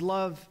because of his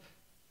love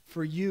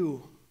for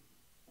you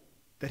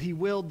that he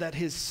willed that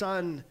his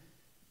son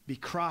be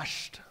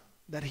crushed,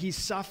 that he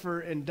suffer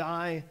and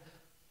die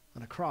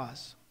on a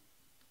cross.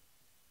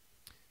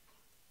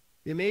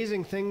 The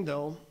amazing thing,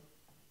 though,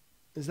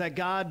 is that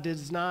God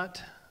does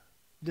not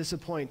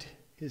disappoint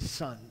his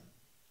son.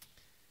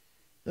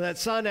 That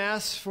son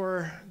asks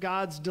for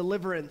God's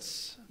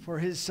deliverance, for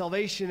his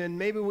salvation, and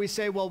maybe we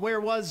say, well, where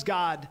was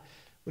God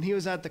when he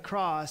was at the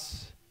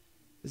cross?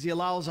 As he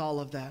allows all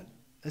of that,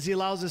 as he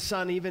allows his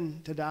son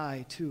even to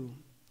die too.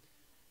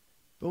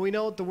 But we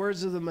note the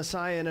words of the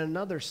Messiah in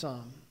another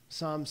psalm,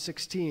 Psalm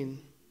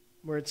 16,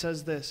 where it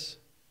says this: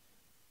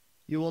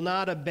 "You will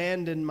not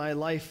abandon my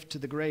life to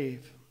the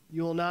grave.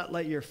 You will not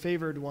let your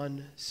favored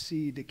one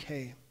see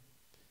decay."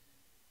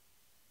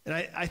 And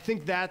I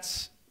think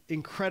that's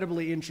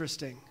incredibly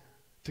interesting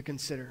to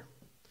consider.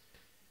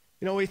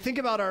 You know, we think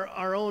about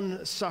our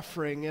own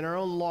suffering and our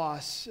own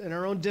loss and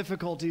our own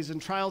difficulties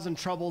and trials and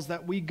troubles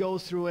that we go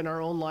through in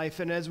our own life.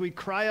 And as we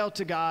cry out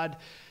to God,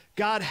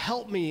 God,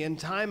 help me in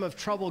time of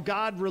trouble.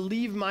 God,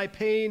 relieve my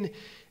pain.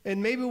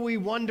 And maybe we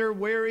wonder,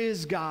 where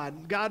is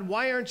God? God,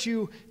 why aren't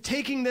you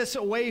taking this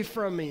away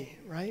from me,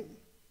 right?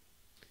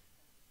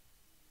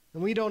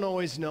 And we don't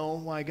always know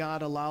why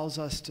God allows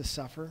us to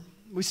suffer.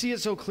 We see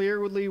it so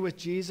clearly with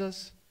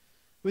Jesus.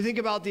 We think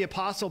about the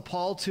Apostle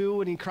Paul, too,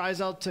 when he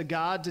cries out to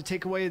God to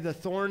take away the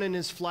thorn in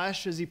his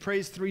flesh as he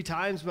prays 3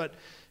 times, but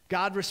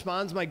God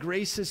responds, "My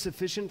grace is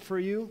sufficient for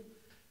you,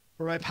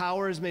 for my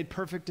power is made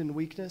perfect in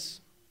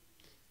weakness."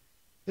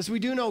 As we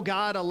do know,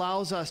 God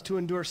allows us to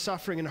endure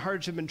suffering and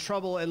hardship and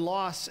trouble and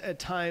loss at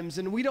times,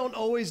 and we don't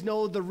always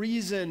know the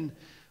reason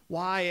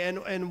why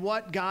and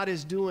what God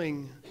is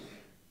doing.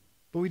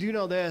 But we do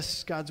know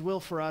this: God's will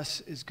for us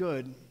is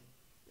good.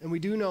 And we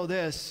do know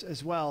this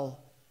as well: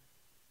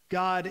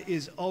 God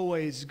is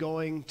always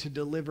going to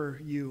deliver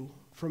you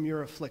from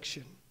your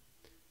affliction,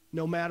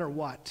 no matter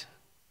what.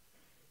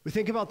 We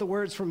think about the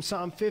words from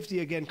Psalm 50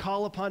 again: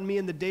 "Call upon me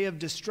in the day of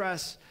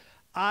distress.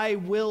 I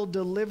will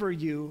deliver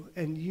you,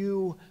 and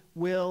you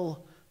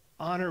will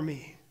honor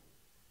me."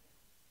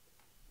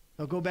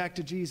 Now go back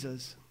to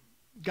Jesus.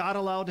 God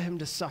allowed him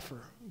to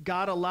suffer.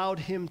 God allowed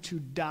him to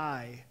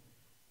die.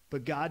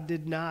 But God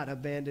did not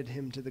abandon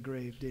him to the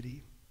grave, did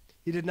he?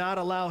 He did not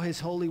allow his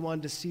Holy One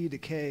to see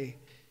decay.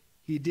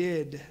 He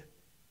did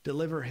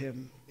deliver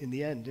him in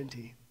the end, didn't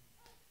he?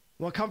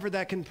 What comfort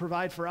that can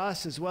provide for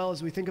us as well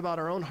as we think about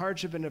our own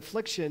hardship and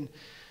affliction,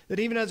 that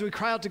even as we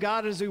cry out to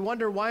God, as we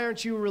wonder, why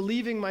aren't you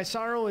relieving my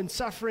sorrow and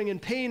suffering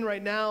and pain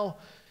right now?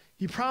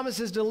 He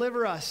promises to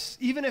deliver us.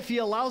 Even if he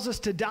allows us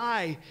to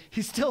die,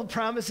 he still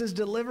promises to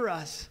deliver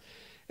us.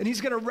 And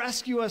he's going to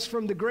rescue us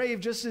from the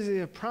grave just as he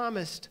had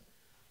promised.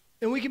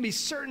 And we can be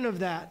certain of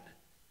that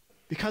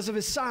because of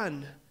his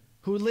son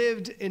who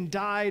lived and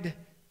died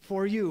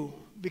for you.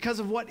 Because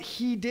of what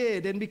he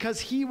did and because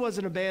he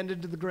wasn't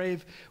abandoned to the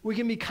grave, we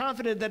can be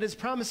confident that his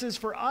promises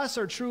for us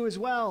are true as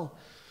well.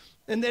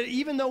 And that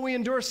even though we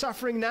endure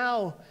suffering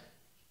now,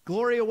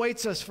 glory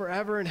awaits us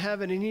forever in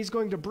heaven, and he's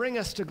going to bring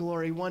us to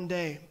glory one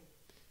day.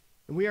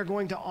 And we are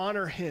going to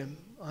honor him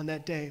on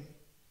that day.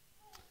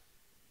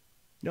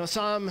 You know,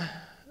 Psalm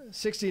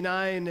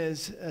 69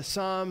 is a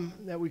psalm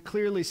that we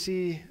clearly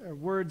see are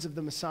words of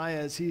the Messiah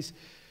as he's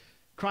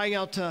crying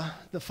out to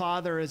the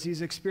Father as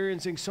he's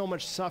experiencing so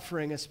much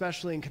suffering,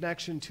 especially in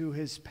connection to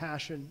his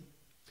passion.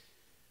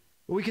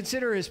 But we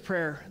consider his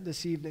prayer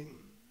this evening,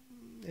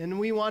 and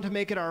we want to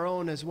make it our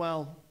own as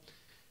well.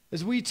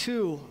 As we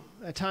too,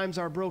 at times,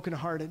 are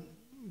brokenhearted,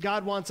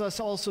 God wants us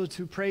also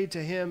to pray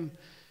to him,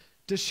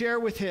 to share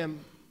with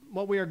him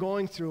what we are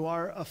going through,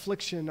 our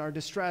affliction, our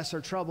distress,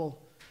 our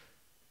trouble,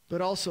 but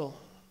also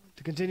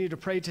to continue to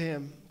pray to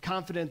him,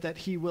 confident that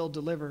he will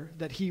deliver,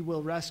 that he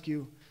will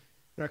rescue.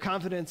 And our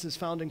confidence is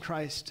found in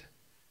Christ,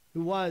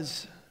 who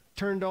was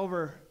turned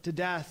over to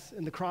death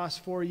in the cross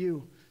for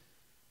you.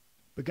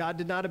 But God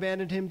did not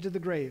abandon him to the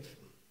grave,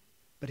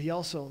 but he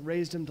also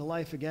raised him to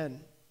life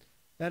again.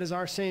 That is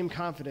our same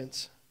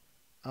confidence.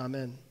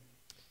 Amen.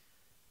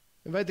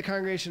 I invite the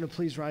congregation to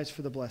please rise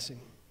for the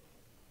blessing.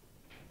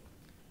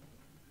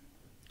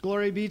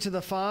 Glory be to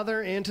the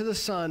Father, and to the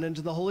Son, and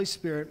to the Holy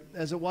Spirit,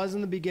 as it was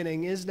in the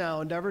beginning, is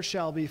now, and ever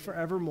shall be,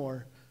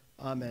 forevermore.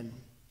 Amen.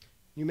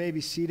 You may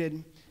be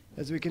seated.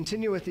 As we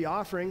continue with the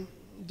offering,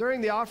 during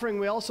the offering,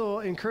 we also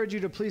encourage you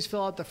to please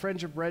fill out the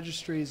friendship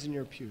registries in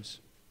your pews.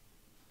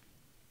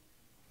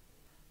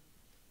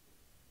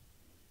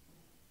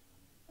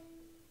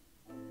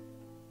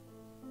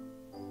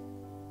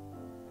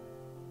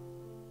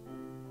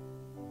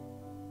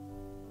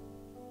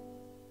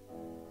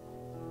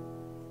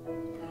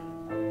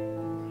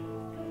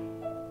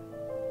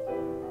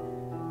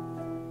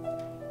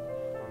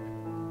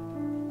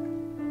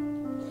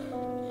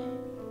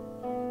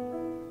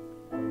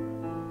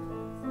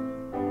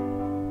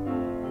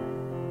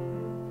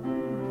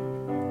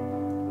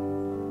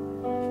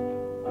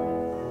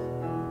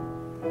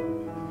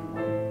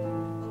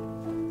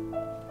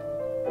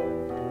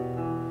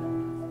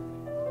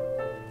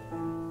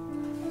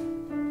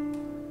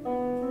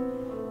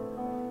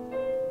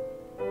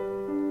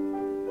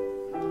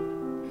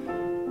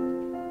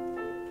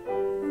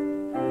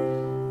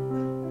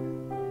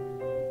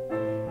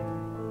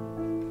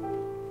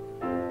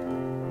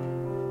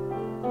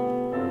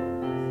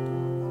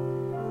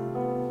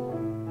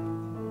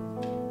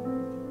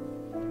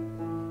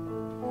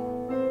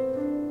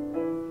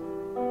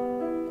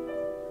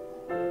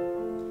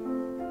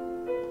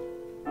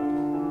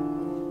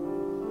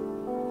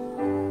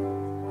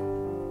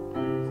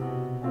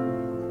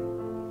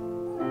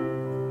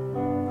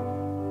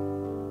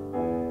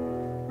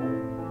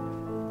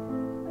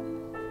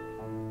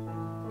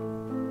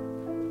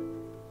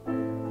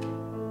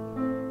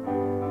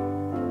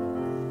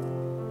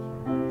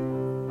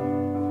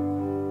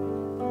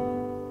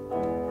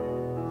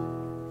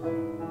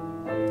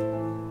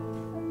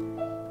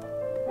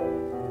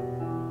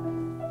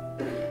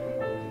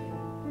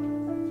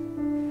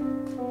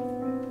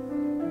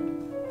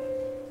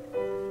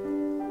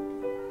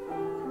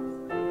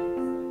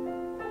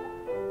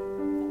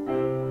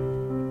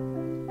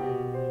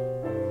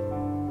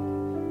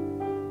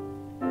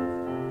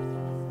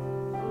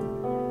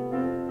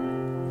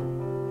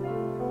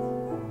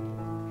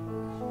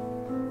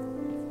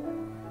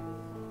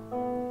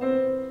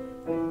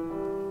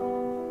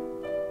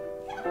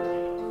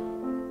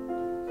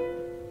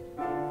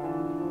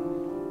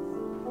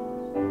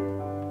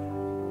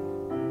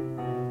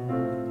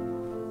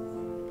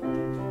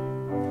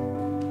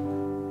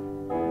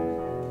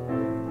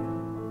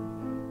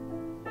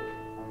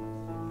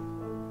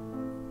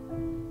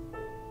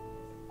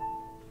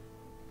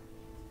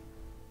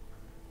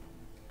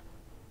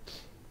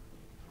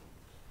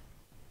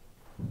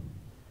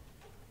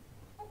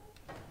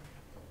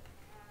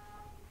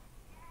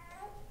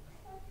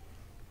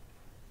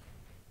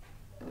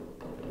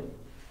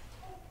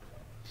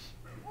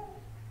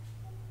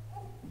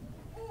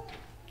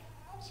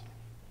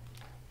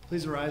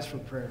 Please rise for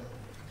prayer.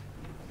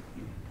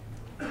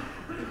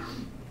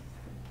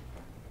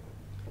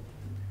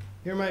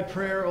 Hear my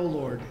prayer, O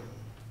Lord.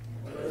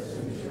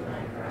 Listen to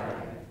my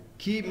cry.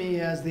 Keep me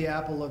as the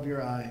apple of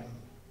your eye.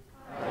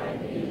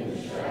 Hide me in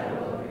the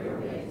shadow of your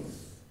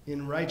wings.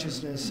 In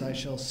righteousness I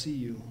shall see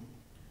you.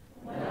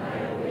 When I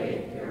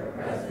awake, your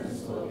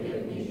presence will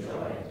give me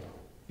joy.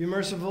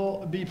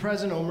 Be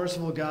present, O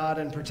merciful God,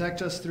 and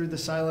protect us through the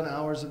silent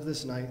hours of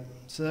this night,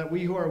 so that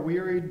we who are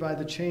wearied by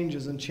the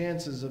changes and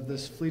chances of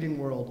this fleeting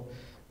world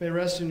may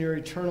rest in your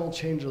eternal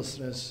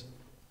changelessness.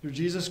 Through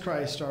Jesus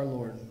Christ our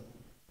Lord.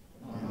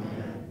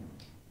 Amen.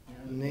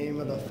 In the name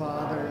of the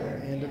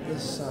Father, and of the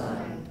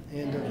Son,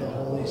 and of the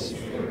Holy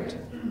Spirit.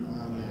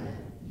 Amen.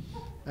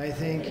 I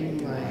thank you,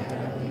 my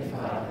heavenly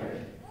Father,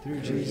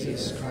 through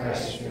Jesus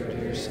Christ, your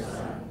dear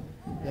Son,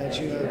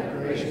 that you have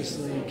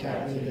graciously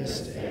kept me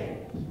this day.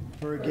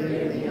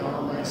 Forgive me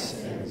all my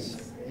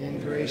sins,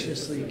 and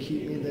graciously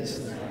keep me this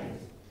night.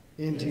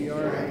 Into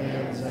your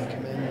hands I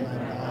commend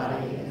my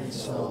body and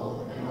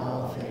soul and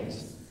all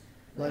things.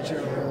 Let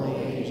your holy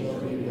angel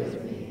be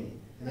with me,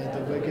 that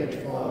the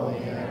wicked foe may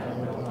have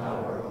no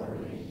power over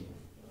me.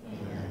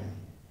 Amen.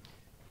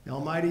 The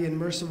Almighty and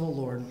merciful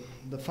Lord,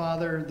 the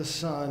Father, the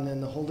Son,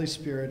 and the Holy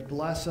Spirit,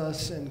 bless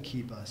us and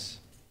keep us.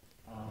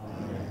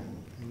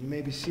 Amen. And you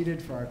may be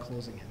seated for our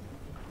closing hymn.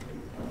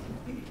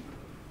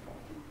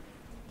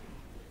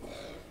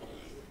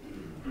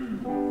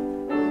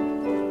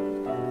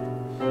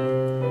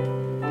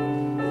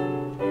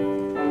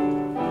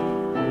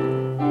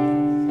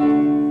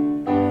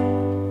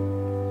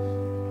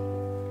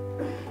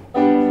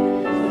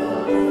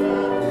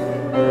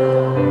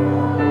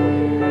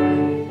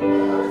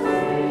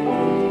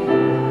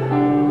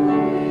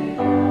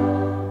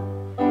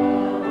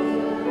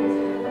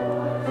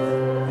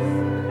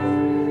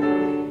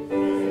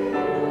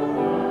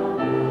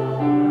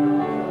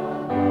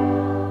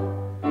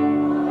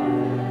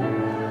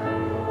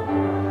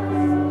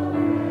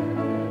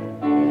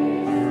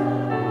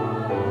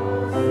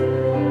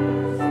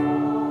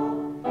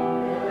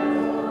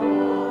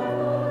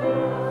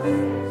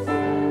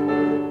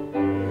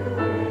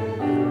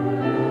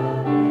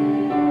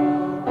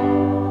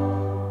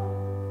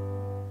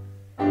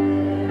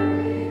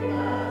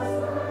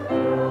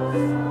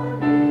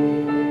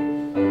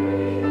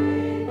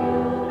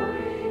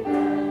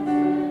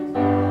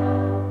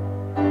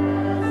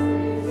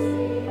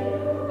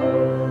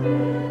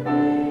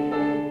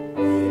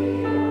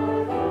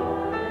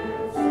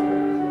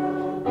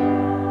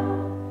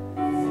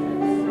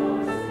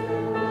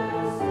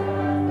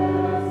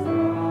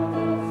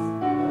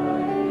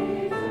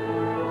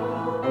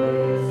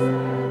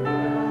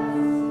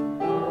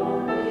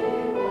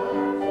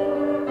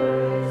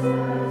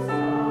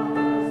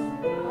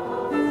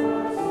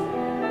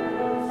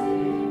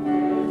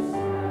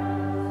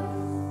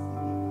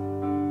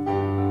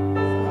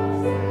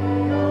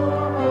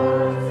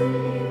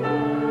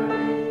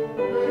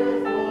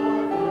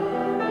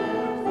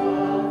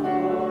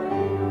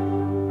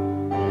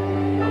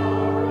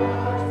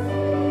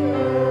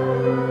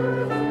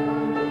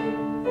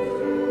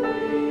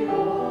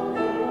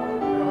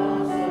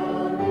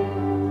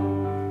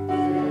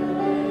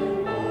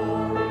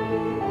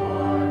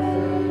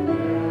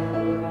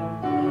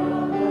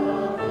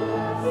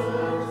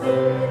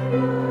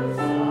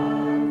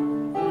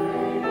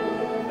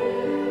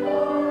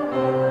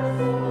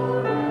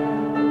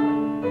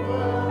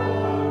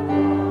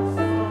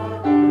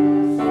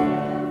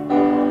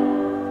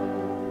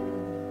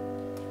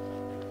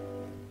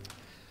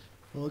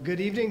 Good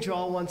evening to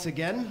all once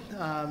again.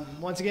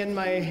 Once again,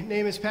 my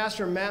name is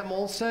Pastor Matt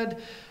Molstead.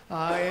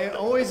 I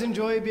always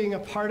enjoy being a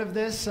part of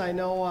this. I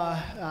know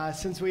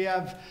since we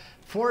have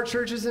 4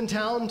 churches in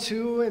town,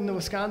 2 in the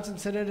Wisconsin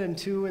Synod and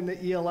 2 in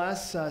the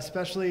ELS,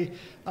 especially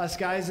us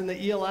guys in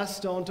the ELS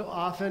don't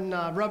often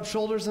rub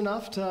shoulders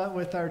enough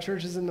with our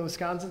churches in the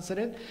Wisconsin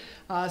Synod.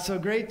 So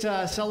great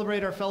to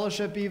celebrate our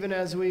fellowship even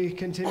as we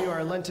continue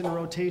our Lenten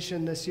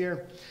rotation this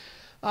year.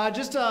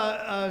 Just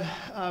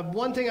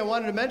one thing I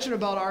wanted to mention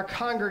about our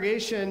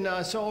congregation.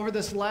 So over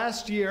this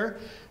last year,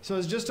 so it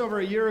was just over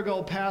a year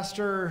ago,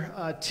 Pastor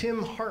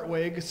Tim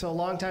Hartwig, so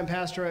longtime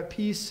pastor at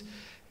Peace,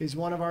 he's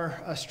one of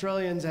our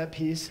Australians at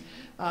Peace.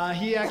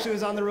 He actually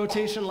was on the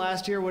rotation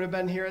last year, would have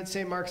been here at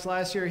St. Mark's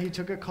last year. He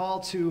took a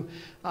call to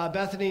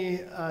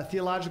Bethany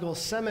Theological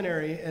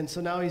Seminary, and so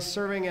now he's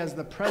serving as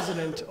the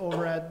president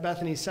over at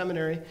Bethany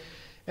Seminary.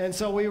 And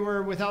so we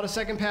were without a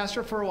second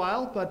pastor for a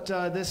while, but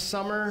this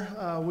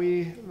summer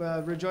we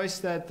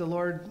rejoiced that the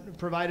Lord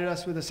provided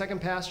us with a second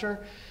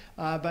pastor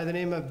by the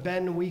name of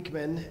Ben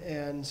Weekman,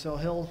 and so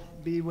he'll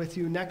be with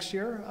you next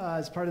year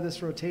as part of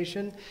this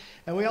rotation.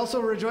 And we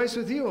also rejoice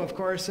with you, of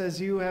course,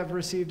 as you have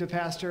received a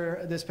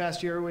pastor this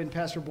past year in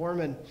Pastor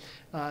Borman.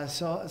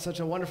 So such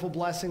a wonderful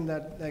blessing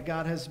that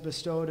God has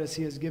bestowed as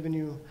he has given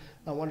you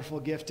a wonderful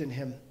gift in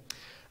him.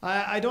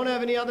 I don't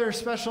have any other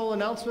special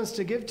announcements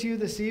to give to you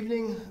this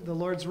evening. The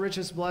Lord's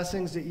richest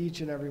blessings to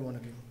each and every one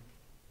of you.